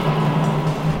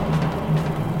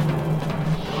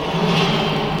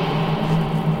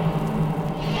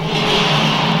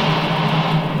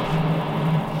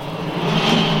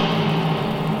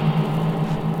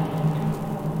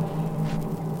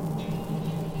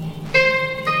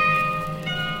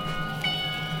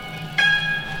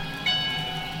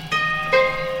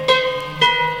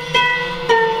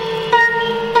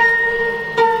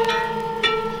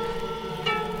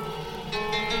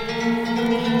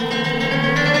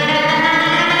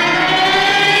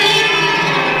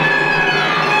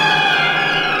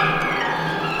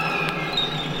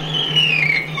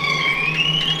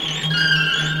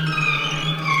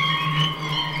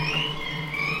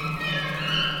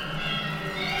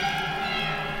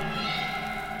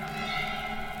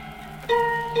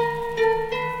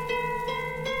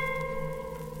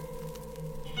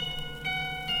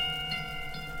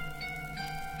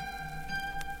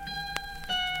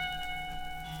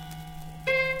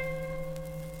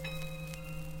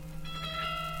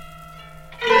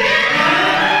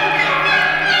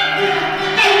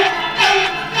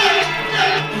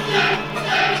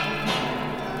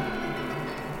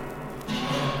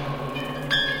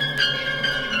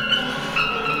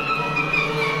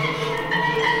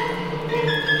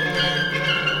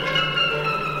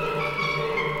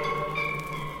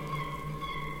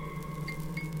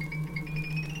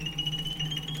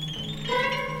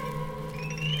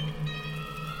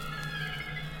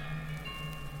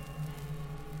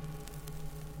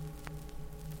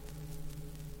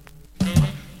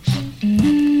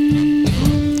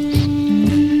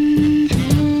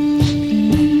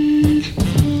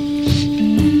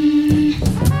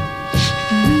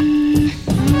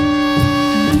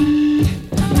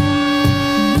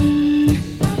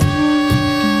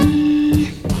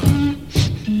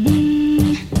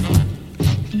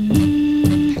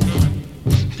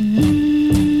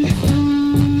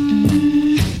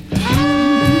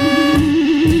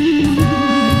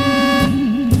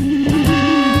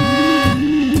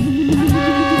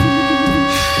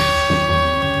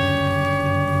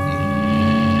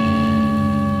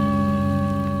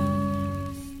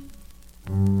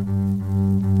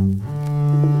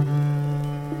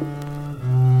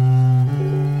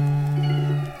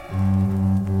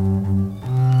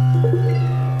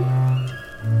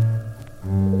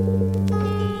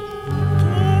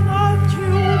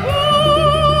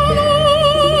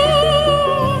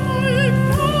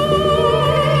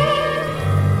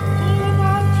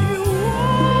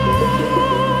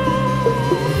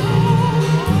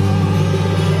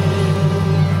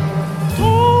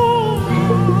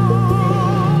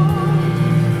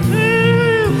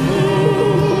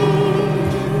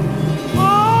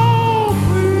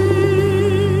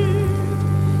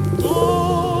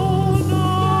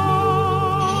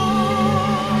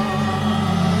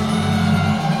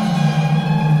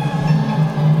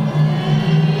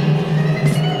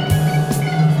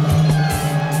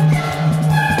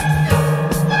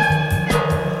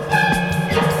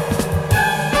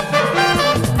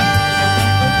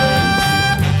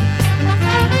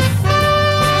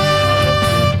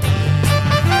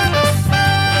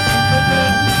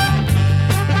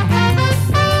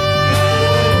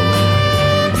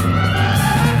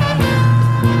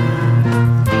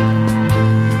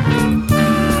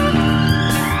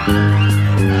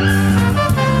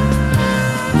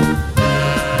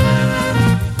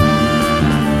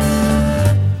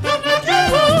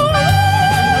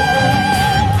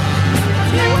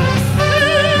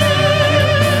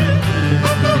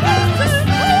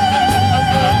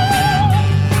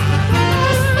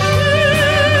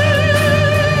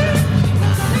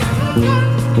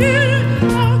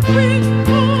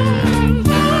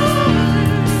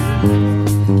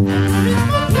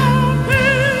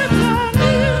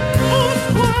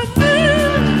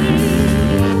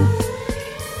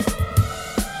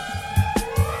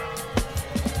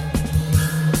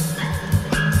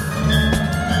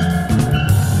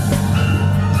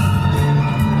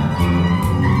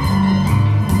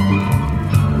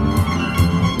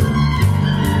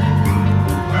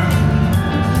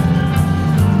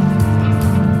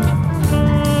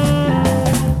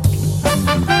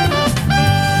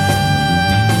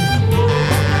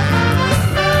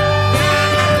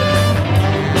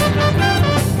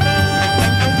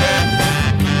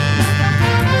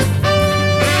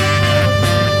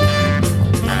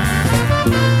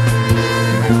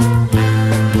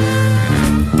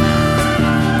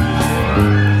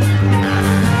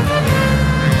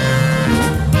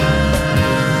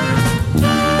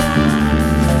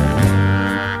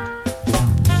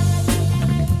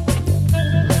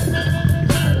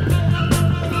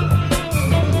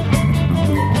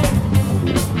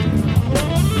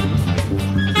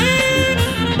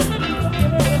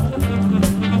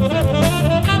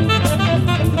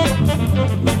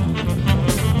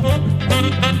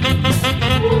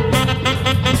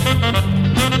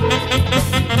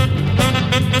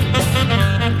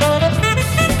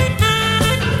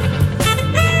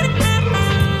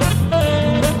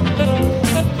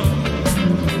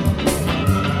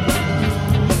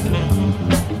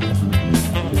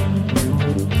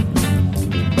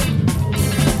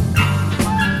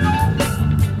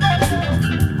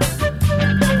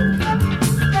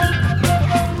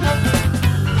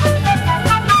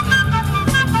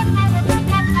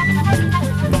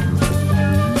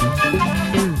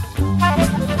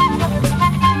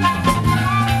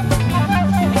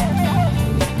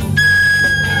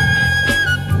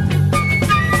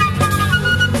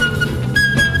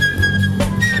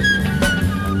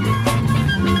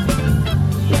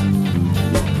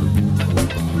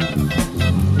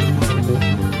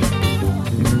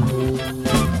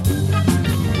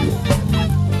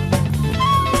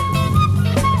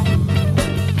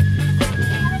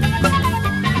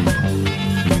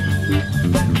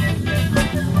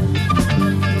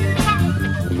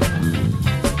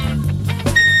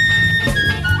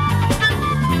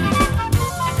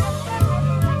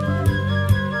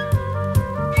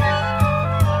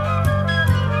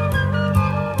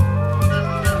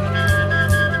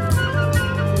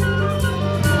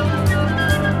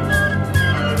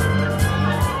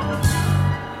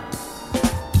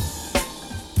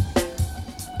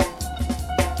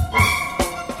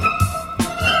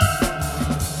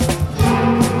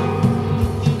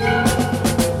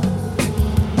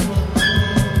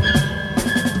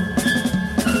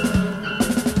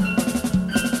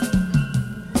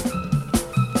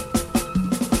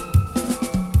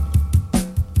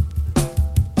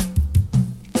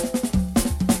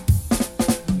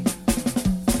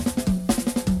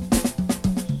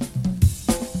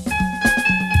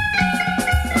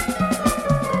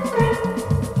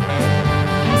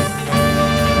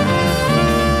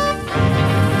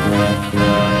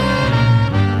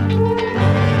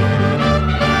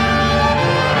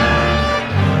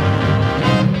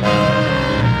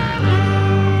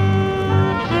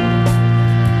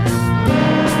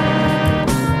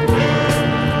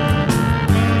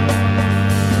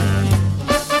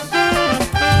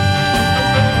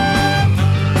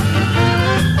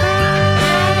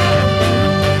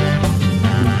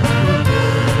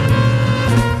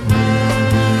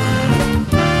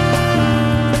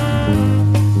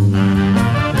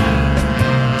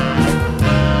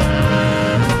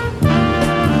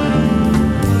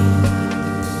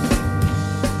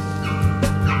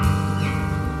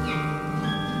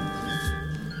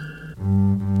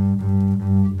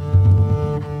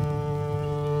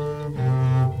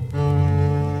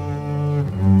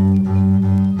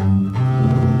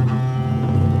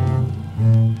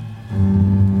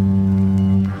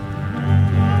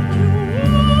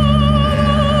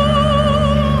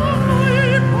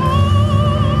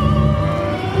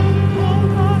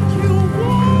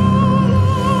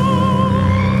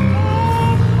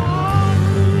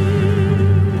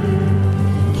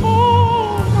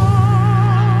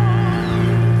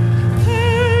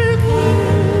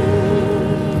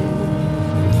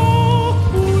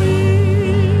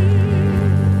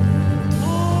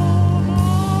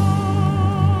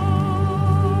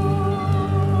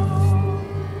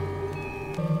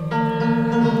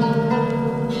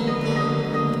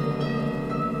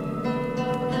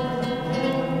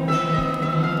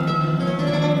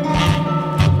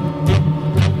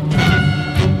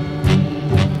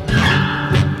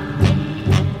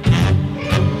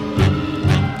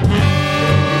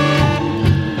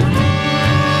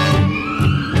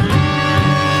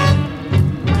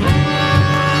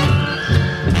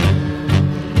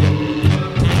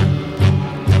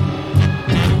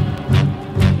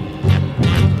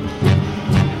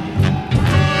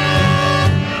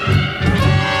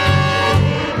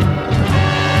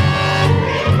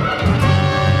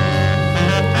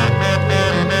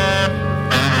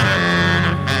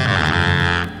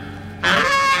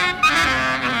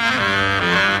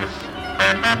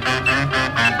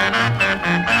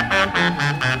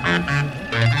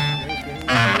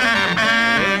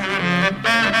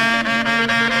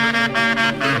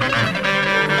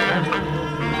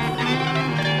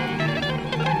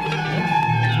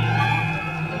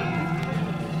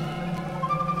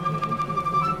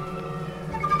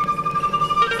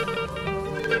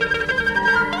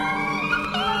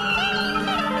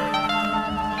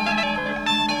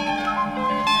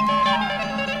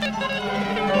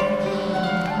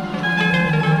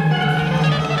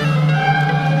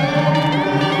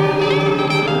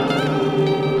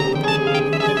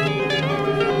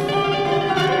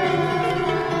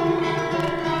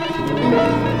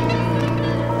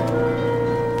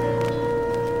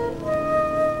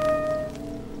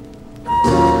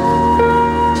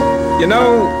 You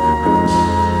know,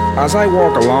 as I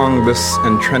walk along this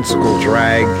intrinsical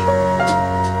drag,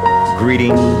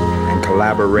 greeting and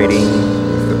collaborating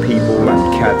with the people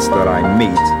and cats that I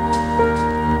meet,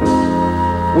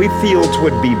 we feel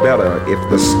 'twould be better if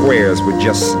the squares would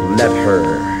just let her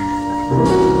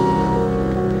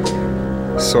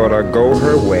sorta go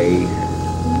her way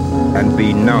and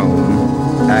be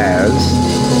known as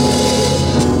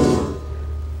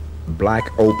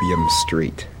Black Opium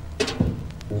Street.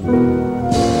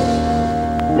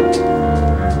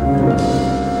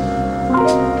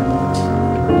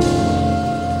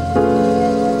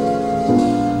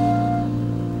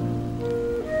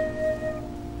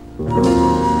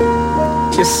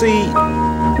 You see,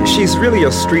 she's really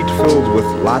a street filled with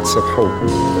lots of hope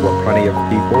for plenty of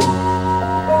people,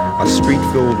 a street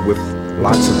filled with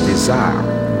lots of desire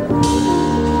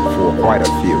for quite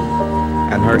a few,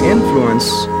 and her influence,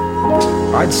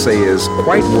 I'd say, is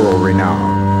quite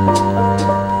world-renowned.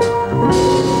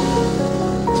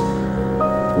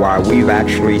 Why, we've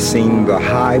actually seen the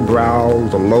highbrow,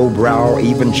 the lowbrow,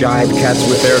 even jive cats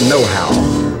with their know-how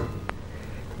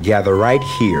gather right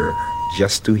here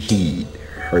just to heed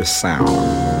her sound.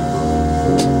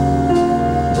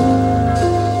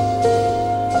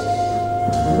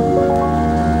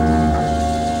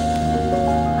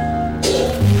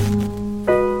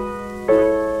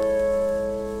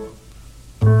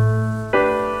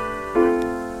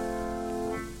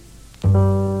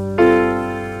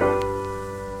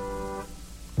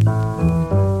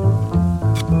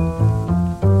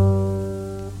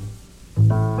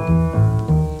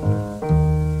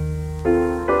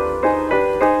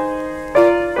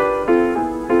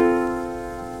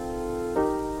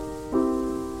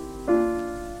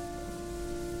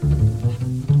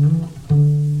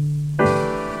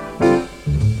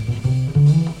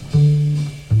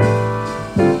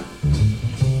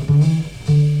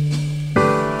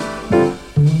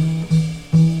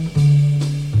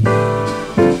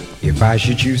 If I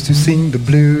should choose to sing the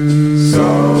blues,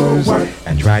 so what?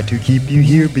 And try to keep you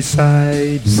here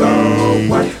beside so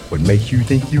me, what make you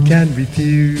think you can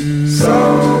refuse,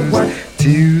 so what?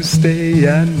 To stay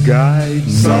and guide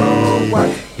me, so what?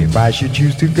 If I should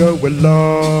choose to go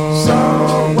along,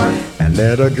 so what? And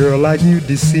let a girl like you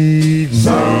deceive me,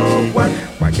 so what?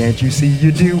 Why can't you see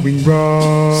you're doing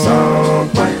wrong, so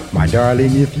what? My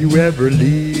darling, if you ever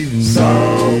leave me,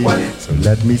 so what? So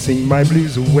let me sing my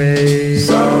blues away,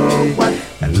 so what?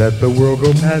 And let the world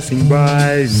go passing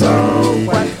by me, so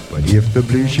what? But if the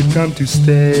blues should come to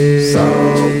stay, so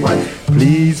what?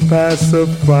 Please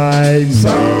pacify me,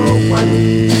 so what?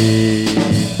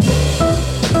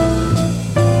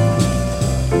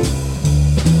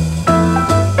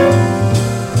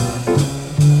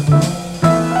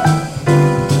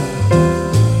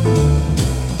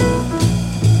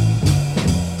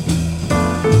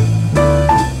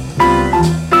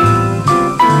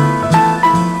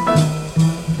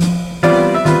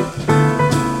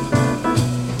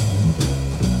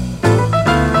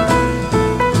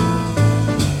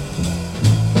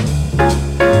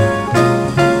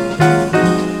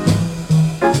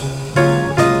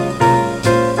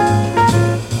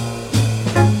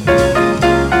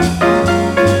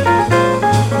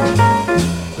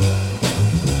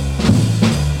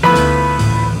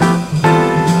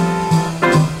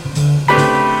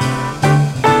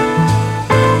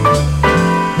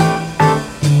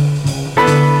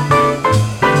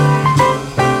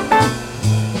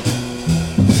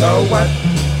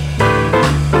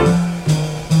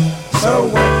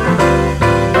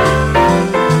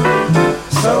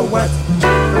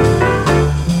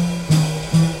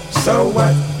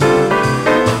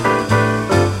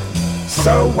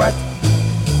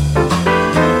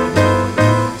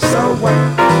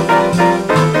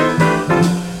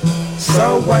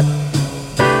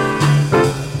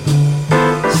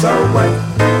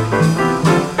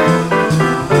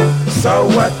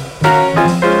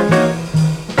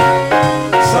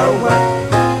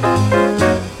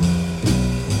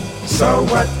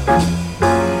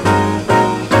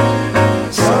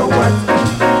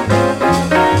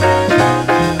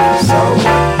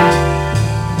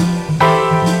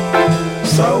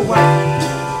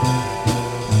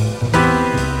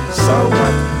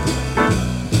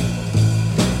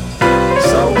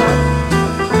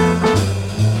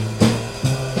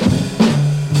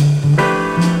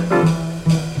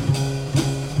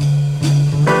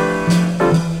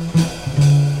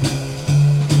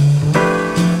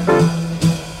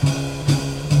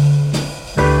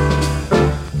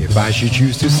 should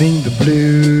choose to sing the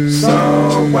blues,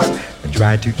 so what? And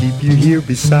try to keep you here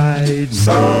beside me,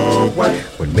 so what?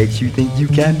 What makes you think you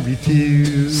can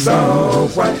refuse, so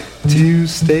what? To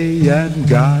stay and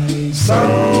guide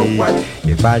so me, what?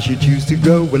 If I should choose to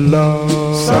go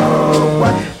alone, so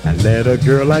what? And let a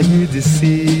girl like you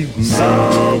deceive me,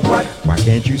 so what? Why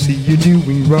can't you see you're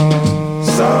doing wrong,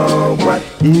 so what?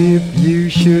 If you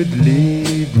should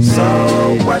leave me,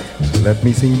 so what? So let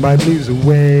me sing my blues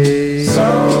away,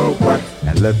 so what?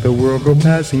 And let the world go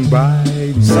passing by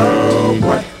me, so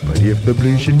what? But if the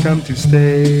blues should come to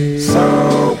stay,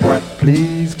 so what?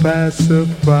 Please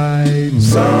pacify me,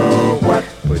 so what?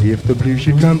 But if the blues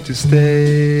should come to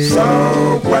stay,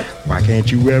 so what? Why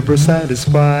can't you ever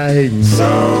satisfy me,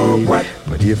 so what?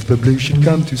 But if the blues should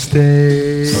come to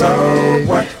stay, so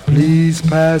what? Please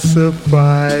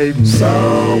pacify me,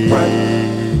 so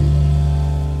what?